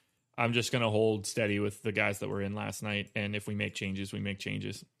Shea. I'm just going to hold steady with the guys that were in last night. And if we make changes, we make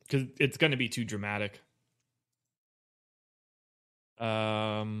changes. Because it's going to be too dramatic.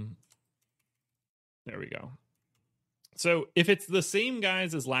 There we go. So if it's the same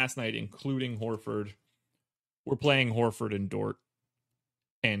guys as last night, including Horford, we're playing Horford and Dort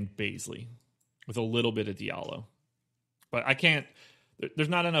and Baisley with a little bit of Diallo. But I can't... There's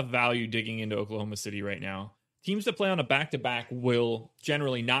not enough value digging into Oklahoma City right now. Teams that play on a back-to-back will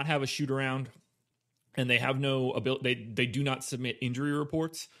generally not have a shoot-around, and they have no ability. They do not submit injury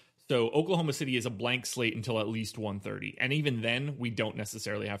reports. So Oklahoma City is a blank slate until at least 1:30. And even then, we don't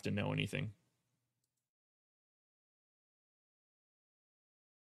necessarily have to know anything.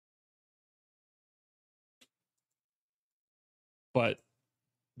 But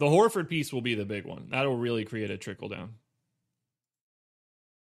the Horford piece will be the big one. That'll really create a trickle-down.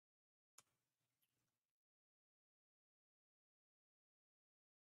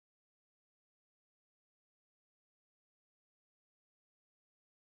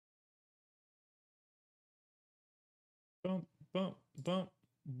 Bump, bump, bump,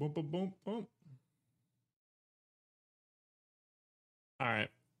 bump, bump, bump, bump. All right.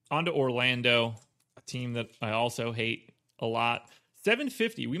 On to Orlando, a team that I also hate a lot.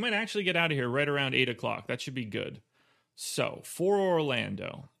 7:50. We might actually get out of here right around 8 o'clock. That should be good. So, for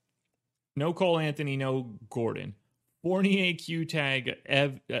Orlando, no Cole Anthony, no Gordon. Fournier Q tag,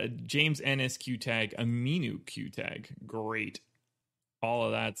 James Ennis Q tag, Aminu Q tag. Great. All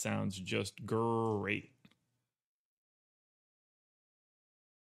of that sounds just great.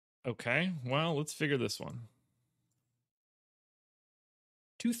 Okay, well, let's figure this one.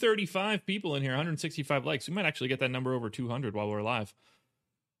 235 people in here, 165 likes. We might actually get that number over 200 while we're live.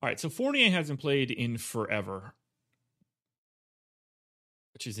 All right, so Fournier hasn't played in forever,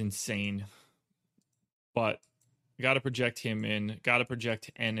 which is insane. But got to project him in, got to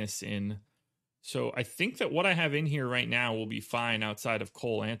project Ennis in. So I think that what I have in here right now will be fine outside of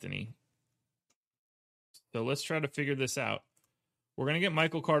Cole Anthony. So let's try to figure this out. We're going to get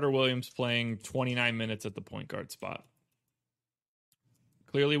Michael Carter-Williams playing 29 minutes at the point guard spot.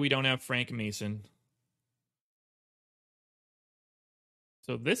 Clearly, we don't have Frank Mason.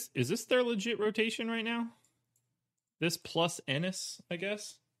 So is this their legit rotation right now? This plus Ennis, I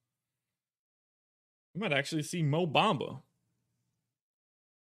guess? We might actually see Mo Bamba.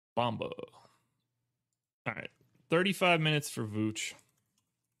 All right, 35 minutes for Vooch.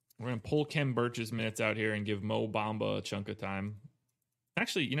 We're going to pull Kem Birch's minutes out here and give Mo Bamba a chunk of time.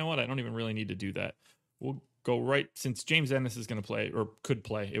 Actually, you know what? I don't even really need to do that. We'll go right, since James Ennis is going to play, or could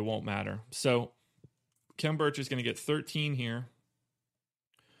play, it won't matter. So, Kem Birch is going to get 13 here.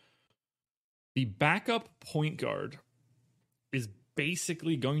 The backup point guard is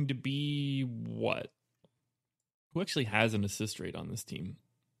basically going to be what? Who actually has an assist rate on this team?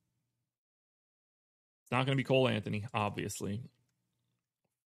 It's not going to be Cole Anthony, obviously.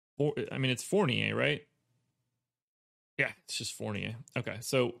 It's Fournier, right? Yeah, it's just Fournier. Okay,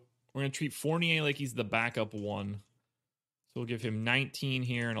 so we're going to treat Fournier like he's the backup one. So we'll give him 19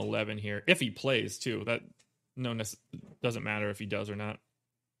 here and 11 here. If he plays, too. That doesn't matter if he does or not.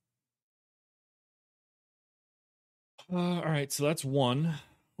 All right, so that's one.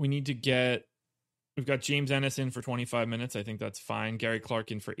 We need to get... We've got James Ennis in for 25 minutes. I think that's fine. Gary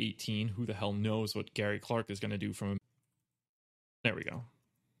Clark in for 18. Who the hell knows what Gary Clark is going to do from him? There we go.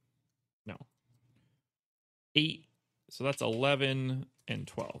 No. 8. So that's 11 and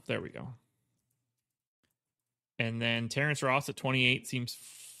 12. There we go. And then Terrence Ross at 28 seems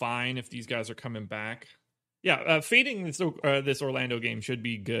fine if these guys are coming back. Yeah, fading this Orlando game should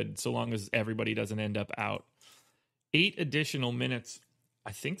be good so long as everybody doesn't end up out. 8 additional minutes.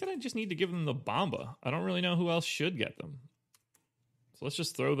 I think that I just need to give them the Bamba. I don't really know who else should get them. So let's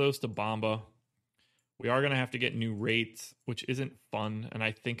just throw those to Bamba. We are going to have to get new rates, which isn't fun. And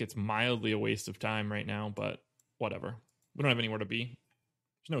I think it's mildly a waste of time right now, but whatever. We don't have anywhere to be.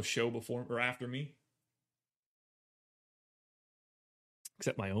 There's no show before or after me.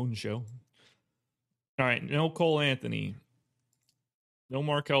 Except my own show. All right, no Cole Anthony. No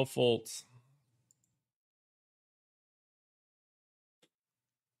Markelle Fultz.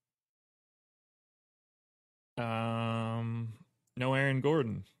 Aaron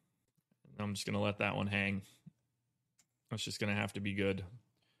Gordon. I'm just going to let that one hang. That's just going to have to be good.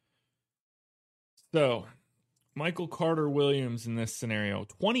 So, Michael Carter-Williams in this scenario,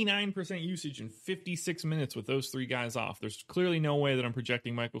 29% usage in 56 minutes with those three guys off. There's clearly no way that I'm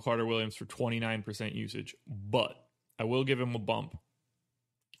projecting Michael Carter-Williams for 29% usage, but I will give him a bump.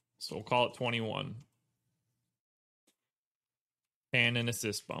 So we'll call it 21. And an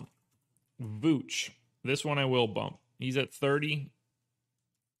assist bump. Vooch. This one I will bump. He's at 30.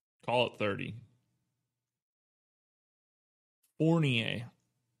 Call it 30. Fournier.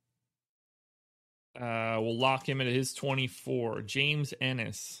 We'll lock him at his 24. James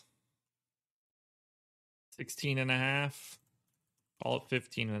Ennis. 16.5. Call it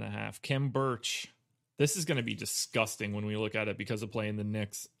 15.5. Kem Birch. This is going to be disgusting when we look at it because of playing the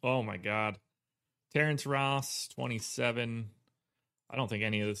Knicks. Oh my God. Terrence Ross, 27. I don't think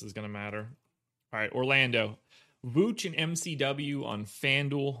any of this is going to matter. All right, Orlando. Vooch and MCW on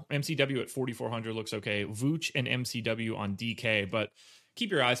FanDuel. MCW at 4,400 looks okay. Vooch and MCW on DK. But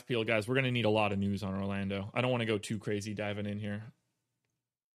keep your eyes peeled, guys. We're going to need a lot of news on Orlando. I don't want to go too crazy diving in here.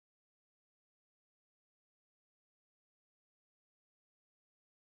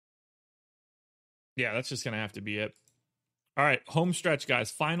 Yeah, that's just going to have to be it. All right, home stretch,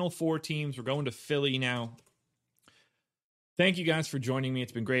 guys. Final four teams. We're going to Philly now. Thank you guys for joining me.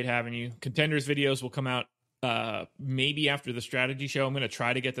 It's been great having you. Contenders videos will come out maybe after the strategy show. I'm going to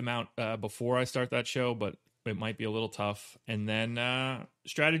try to get them out before I start that show, but it might be a little tough. And then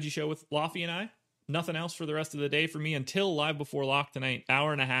strategy show with Laffy and I. Nothing else for the rest of the day for me until live before lock tonight.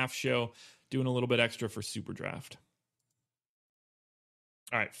 Hour and a half show, doing a little bit extra for Super Draft.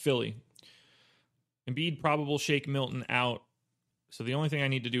 All right, Philly. Embiid, probable Shake Milton out. So the only thing I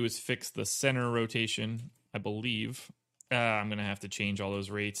need to do is fix the center rotation, I believe. I'm going to have to change all those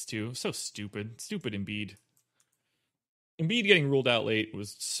rates too. So stupid. Stupid Embiid. Embiid getting ruled out late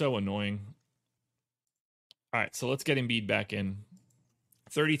was so annoying. All right, so let's get Embiid back in.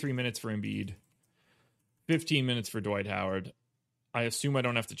 33 minutes for Embiid. 15 minutes for Dwight Howard. I assume I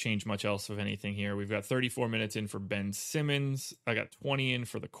don't have to change much else of anything here. We've got 34 minutes in for Ben Simmons. I got 20 in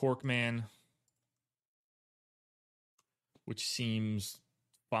for the Cork Man, which seems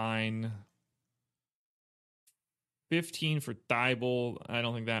fine. 15 for Thibault. I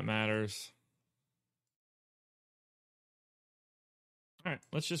don't think that matters. All right,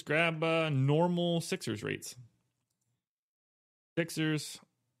 let's just grab normal Sixers rates. Sixers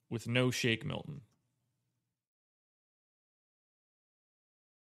with no Shake Milton.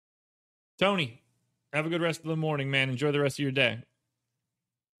 Tony, have a good rest of the morning, man. Enjoy the rest of your day.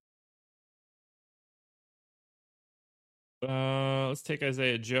 Let's take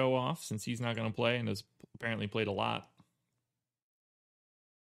Isaiah Joe off since he's not going to play and has apparently played a lot.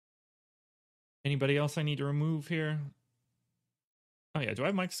 Anybody else I need to remove here? Oh yeah, do I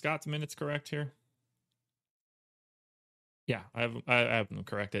have Mike Scott's minutes correct here? Yeah, I have them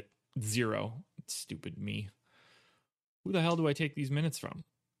correct at 0. Stupid me. Who the hell do I take these minutes from?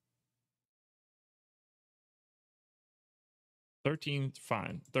 13,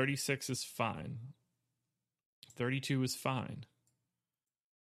 fine. 36 is fine. 32 is fine.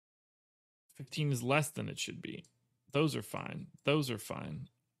 15 is less than it should be. Those are fine. Those are fine.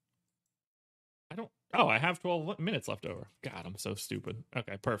 I have 12 minutes left over. God, I'm so stupid.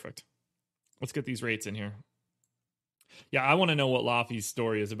 Okay, perfect. Let's get these rates in here. Yeah, I want to know what Laffy's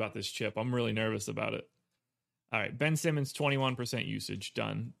story is about this chip. I'm really nervous about it. All right, Ben Simmons, 21% usage,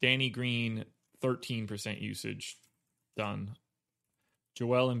 done. Danny Green, 13% usage, done.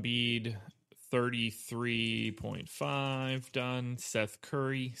 Joel Embiid, 33.5, done. Seth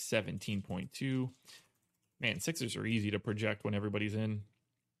Curry, 17.2. Man, Sixers are easy to project when everybody's in.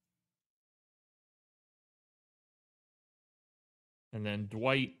 And then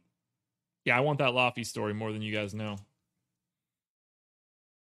Dwight. Yeah, I want that Laffy story more than you guys know.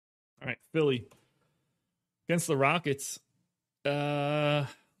 All right, Philly. Against the Rockets. Lot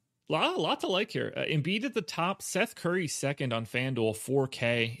to like here. Embiid at the top. Seth Curry second on FanDuel,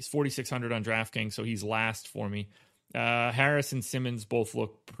 4K. He's 4,600 on DraftKings, so he's last for me. Harris and Simmons both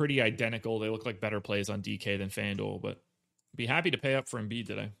look pretty identical. They look like better plays on DK than FanDuel, but be happy to pay up for Embiid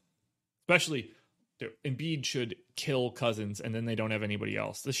today. Especially, Embiid should kill Cousins, and then they don't have anybody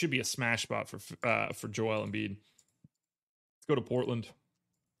else. This should be a smash spot for Joel Embiid. Let's go to Portland.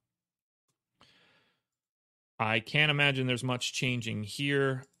 I can't imagine there's much changing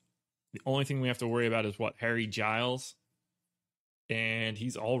here. The only thing we have to worry about is Harry Giles. And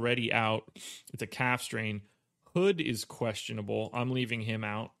he's already out. It's a calf strain. Hood is questionable. I'm leaving him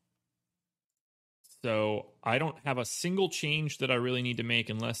out. So I don't have a single change that I really need to make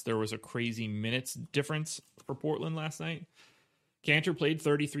unless there was a crazy minutes difference for Portland last night. Cantor played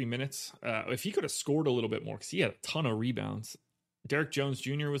 33 minutes. If he could have scored a little bit more, because he had a ton of rebounds. Derek Jones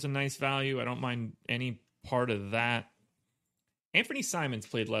Jr. was a nice value. I don't mind any part of that. Anthony Simons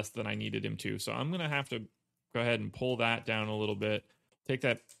played less than I needed him to, so I'm going to have to go ahead and pull that down a little bit. Take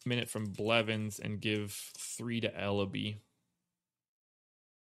that minute from Blevins and give 3 to Ellaby.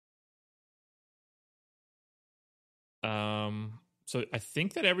 So I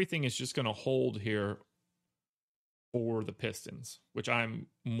think that everything is just going to hold here for the Pistons, which I'm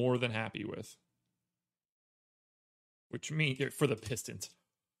more than happy with. Which means for the Pistons.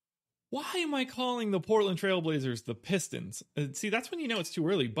 Why am I calling the Portland Trailblazers the Pistons? See, that's when you know it's too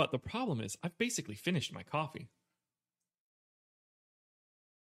early, but the problem is I've basically finished my coffee.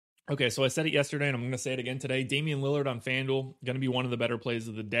 Okay, so I said it yesterday, and I'm going to say it again today. Damian Lillard on FanDuel, going to be one of the better plays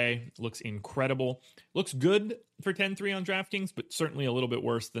of the day. Looks incredible. Looks good for 10-3 on DraftKings, but certainly a little bit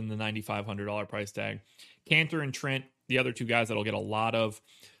worse than the $9,500 price tag. Cantor and Trent, the other two guys that'll get a lot of.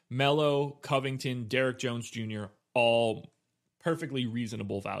 Melo, Covington, Derek Jones Jr., all perfectly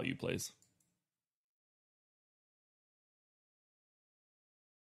reasonable value plays.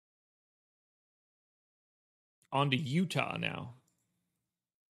 On to Utah now.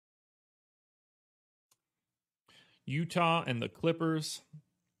 Utah and the Clippers.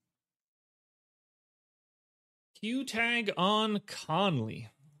 Q tag on Conley.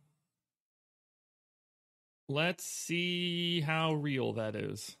 Let's see how real that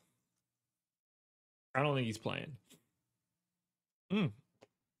is. I don't think he's playing.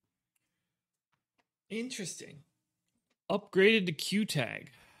 Interesting. Upgraded to Q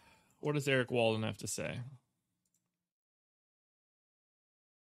tag. What does Eric Walden have to say?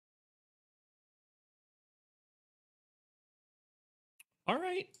 All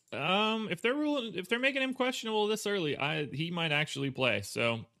right. If they're making him questionable this early, he might actually play.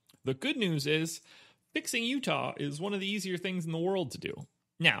 So the good news is fixing Utah is one of the easier things in the world to do.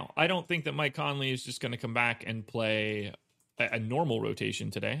 Now, I don't think that Mike Conley is just going to come back and play a normal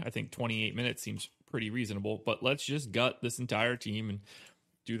rotation today. I think 28 minutes seems pretty reasonable, but let's just gut this entire team and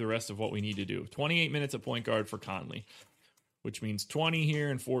do the rest of what we need to do. 28 minutes at point guard for Conley, which means 20 here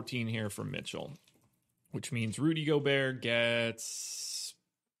and 14 here for Mitchell, which means Rudy Gobert gets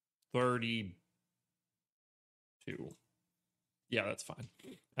 32. Yeah, that's fine.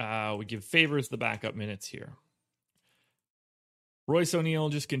 We give Favors the backup minutes here. Royce O'Neal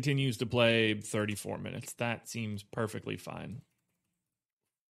just continues to play 34 minutes. That seems perfectly fine.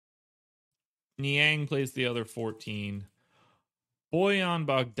 Niang plays the other 14. Bojan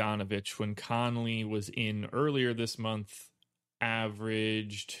Bogdanovic, when Conley was in earlier this month,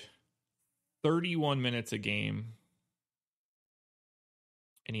 averaged 31 minutes a game.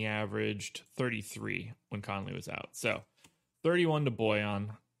 And he averaged 33 when Conley was out. So 31 to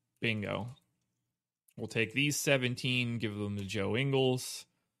Bojan. Bingo. We'll take these 17, give them to Joe Ingles.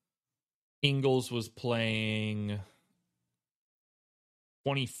 Ingles was playing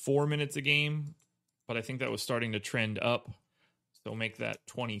 24 minutes a game, but I think that was starting to trend up. So make that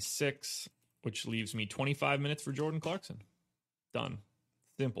 26, which leaves me 25 minutes for Jordan Clarkson. Done.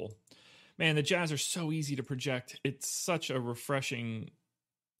 Simple. Man, the Jazz are so easy to project. It's such a refreshing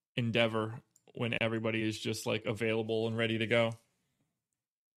endeavor when everybody is just like available and ready to go.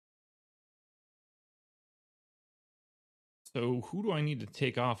 So who do I need to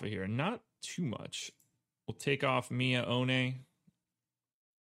take off of here? Not too much. We'll take off Mia One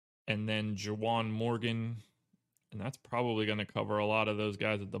and then Juwan Morgan. And that's probably going to cover a lot of those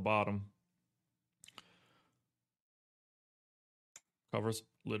guys at the bottom. Covers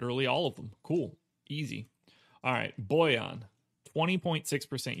literally all of them. Cool. Easy. All right. Bojan,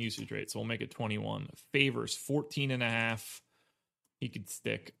 20.6% usage rate. So we'll make it 21. Favors, 14.5. He could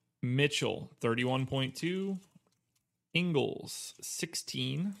stick. Mitchell, 31.2. Ingles,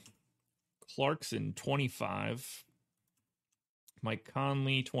 16. Clarkson, 25. Mike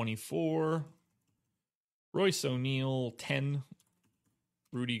Conley, 24. Royce O'Neal, 10.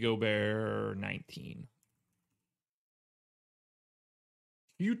 Rudy Gobert, 19.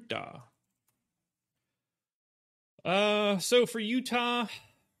 Utah. So for Utah,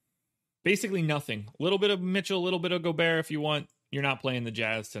 basically nothing. A little bit of Mitchell, a little bit of Gobert if you want. You're not playing the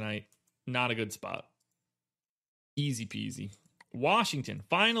Jazz tonight. Not a good spot. Easy peasy. Washington,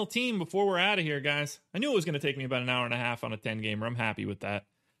 final team before we're out of here, guys. I knew it was going to take me about an hour and a half on a 10-gamer. I'm happy with that.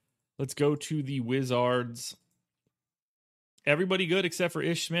 Let's go to the Wizards. Everybody good except for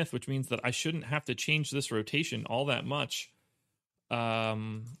Ish Smith, which means that I shouldn't have to change this rotation all that much. Or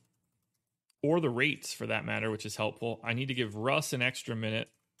the rates, for that matter, which is helpful. I need to give Russ an extra minute.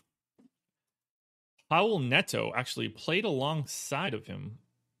 Powell Neto actually played alongside of him.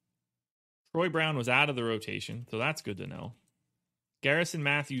 Troy Brown was out of the rotation, so that's good to know. Garrison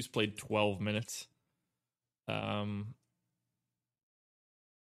Matthews played 12 minutes. So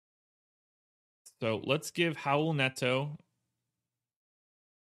let's give Howell Neto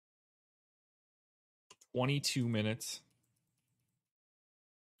 22 minutes,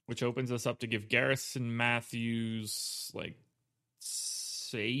 which opens us up to give Garrison Matthews like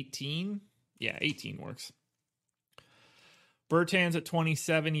 18. Yeah, 18 works. Bertans at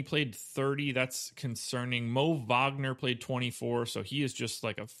 27. He played 30. That's concerning. Mo Wagner played 24, so he is just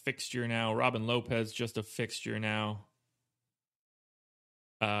like a fixture now. Robin Lopez, just a fixture now.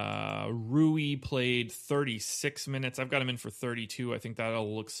 Rui played 36 minutes. I've got him in for 32. I think that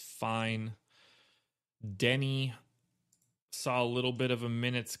all looks fine. Denny saw a little bit of a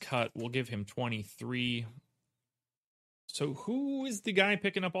minutes cut. We'll give him 23. So who is the guy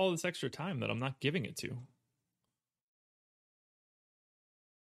picking up all this extra time that I'm not giving it to?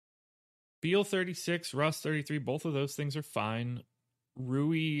 Beal 36, Russ 33. Both of those things are fine.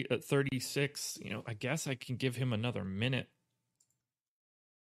 Rui at 36. I guess I can give him another minute.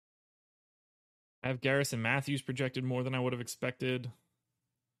 I have Garrison Matthews projected more than I would have expected.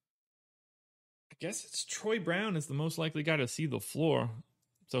 I guess it's Troy Brown is the most likely guy to see the floor.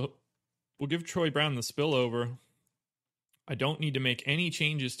 So we'll give Troy Brown the spillover. I don't need to make any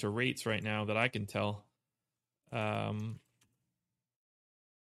changes to rates right now that I can tell. That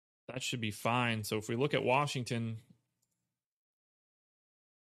should be fine. So if we look at Washington,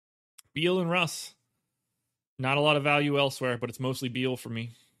 Beal and Russ, not a lot of value elsewhere, but it's mostly Beal for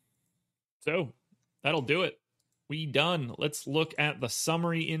me. So that'll do it. We done. Let's look at the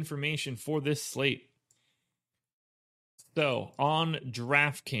summary information for this slate. So on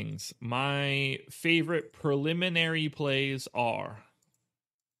DraftKings, my favorite preliminary plays are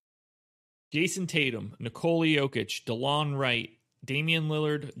Jason Tatum, Nikola Jokic, DeLon Wright, Damian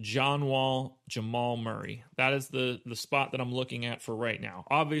Lillard, John Wall, Jamal Murray. That is the spot that I'm looking at for right now.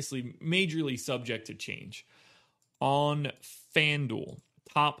 Obviously, majorly subject to change. On FanDuel,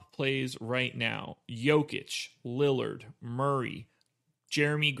 top plays right now: Jokic, Lillard, Murray,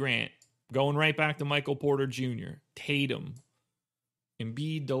 Jeremy Grant, going right back to Michael Porter Jr., Tatum,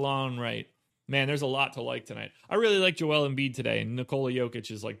 Embiid, DeLon Wright. Man, there's a lot to like tonight. I really like Joel Embiid today, and Nikola Jokic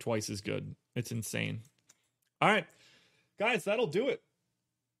is like twice as good. It's insane. All right, guys, that'll do it.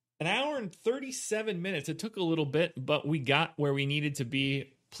 An hour and 37 minutes. It took a little bit, but we got where we needed to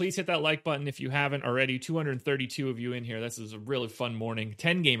be. Please hit that like button if you haven't already. 232 of you in here. This is a really fun morning.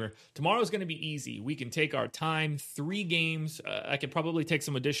 10 gamer. Tomorrow's going to be easy. We can take our time. 3 games. I could probably take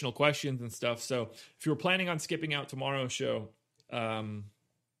some additional questions and stuff. So if you were planning on skipping out tomorrow's show,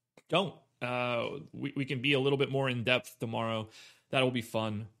 don't. We can be a little bit more in depth tomorrow. That'll be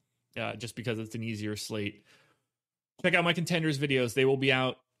fun, just because it's an easier slate. Check out my contenders videos. They will be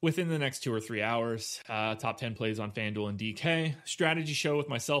out within the next 2 or 3 hours. Top 10 plays on FanDuel and DK. Strategy show with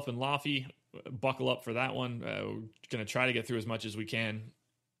myself and Laffy. Buckle up for that one. We're going to try to get through as much as we can.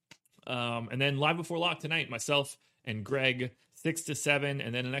 And then live before lock tonight, myself and Greg, 6 to 7,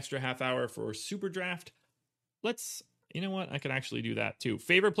 and then an extra half hour for Super Draft. You know what? I can actually do that too.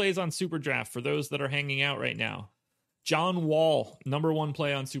 Favorite plays on Super Draft for those that are hanging out right now. John Wall, number 1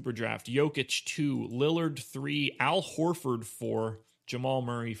 play on Super Draft. Jokic 2, Lillard 3, Al Horford 4, Jamal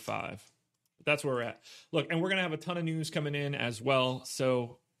Murray 5. That's where we're at. Look, and we're going to have a ton of news coming in as well.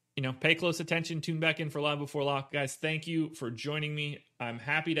 So, pay close attention. Tune back in for Live Before Lock. Guys, thank you for joining me. I'm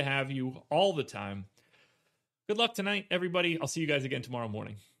happy to have you all the time. Good luck tonight, everybody. I'll see you guys again tomorrow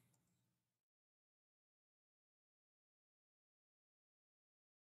morning.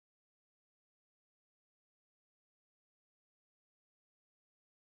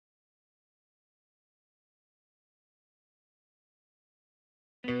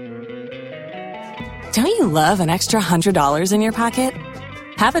 Don't you love an extra $100 in your pocket?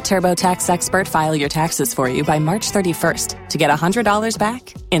 Have a TurboTax expert file your taxes for you by March 31st to get $100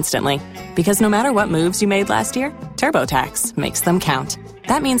 back instantly. Because no matter what moves you made last year, TurboTax makes them count.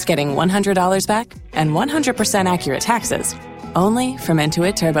 That means getting $100 back and 100% accurate taxes only from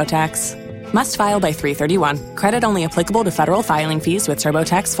Intuit TurboTax. Must file by 3/31. Credit only applicable to federal filing fees with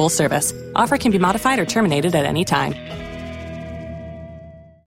TurboTax full service. Offer can be modified or terminated at any time.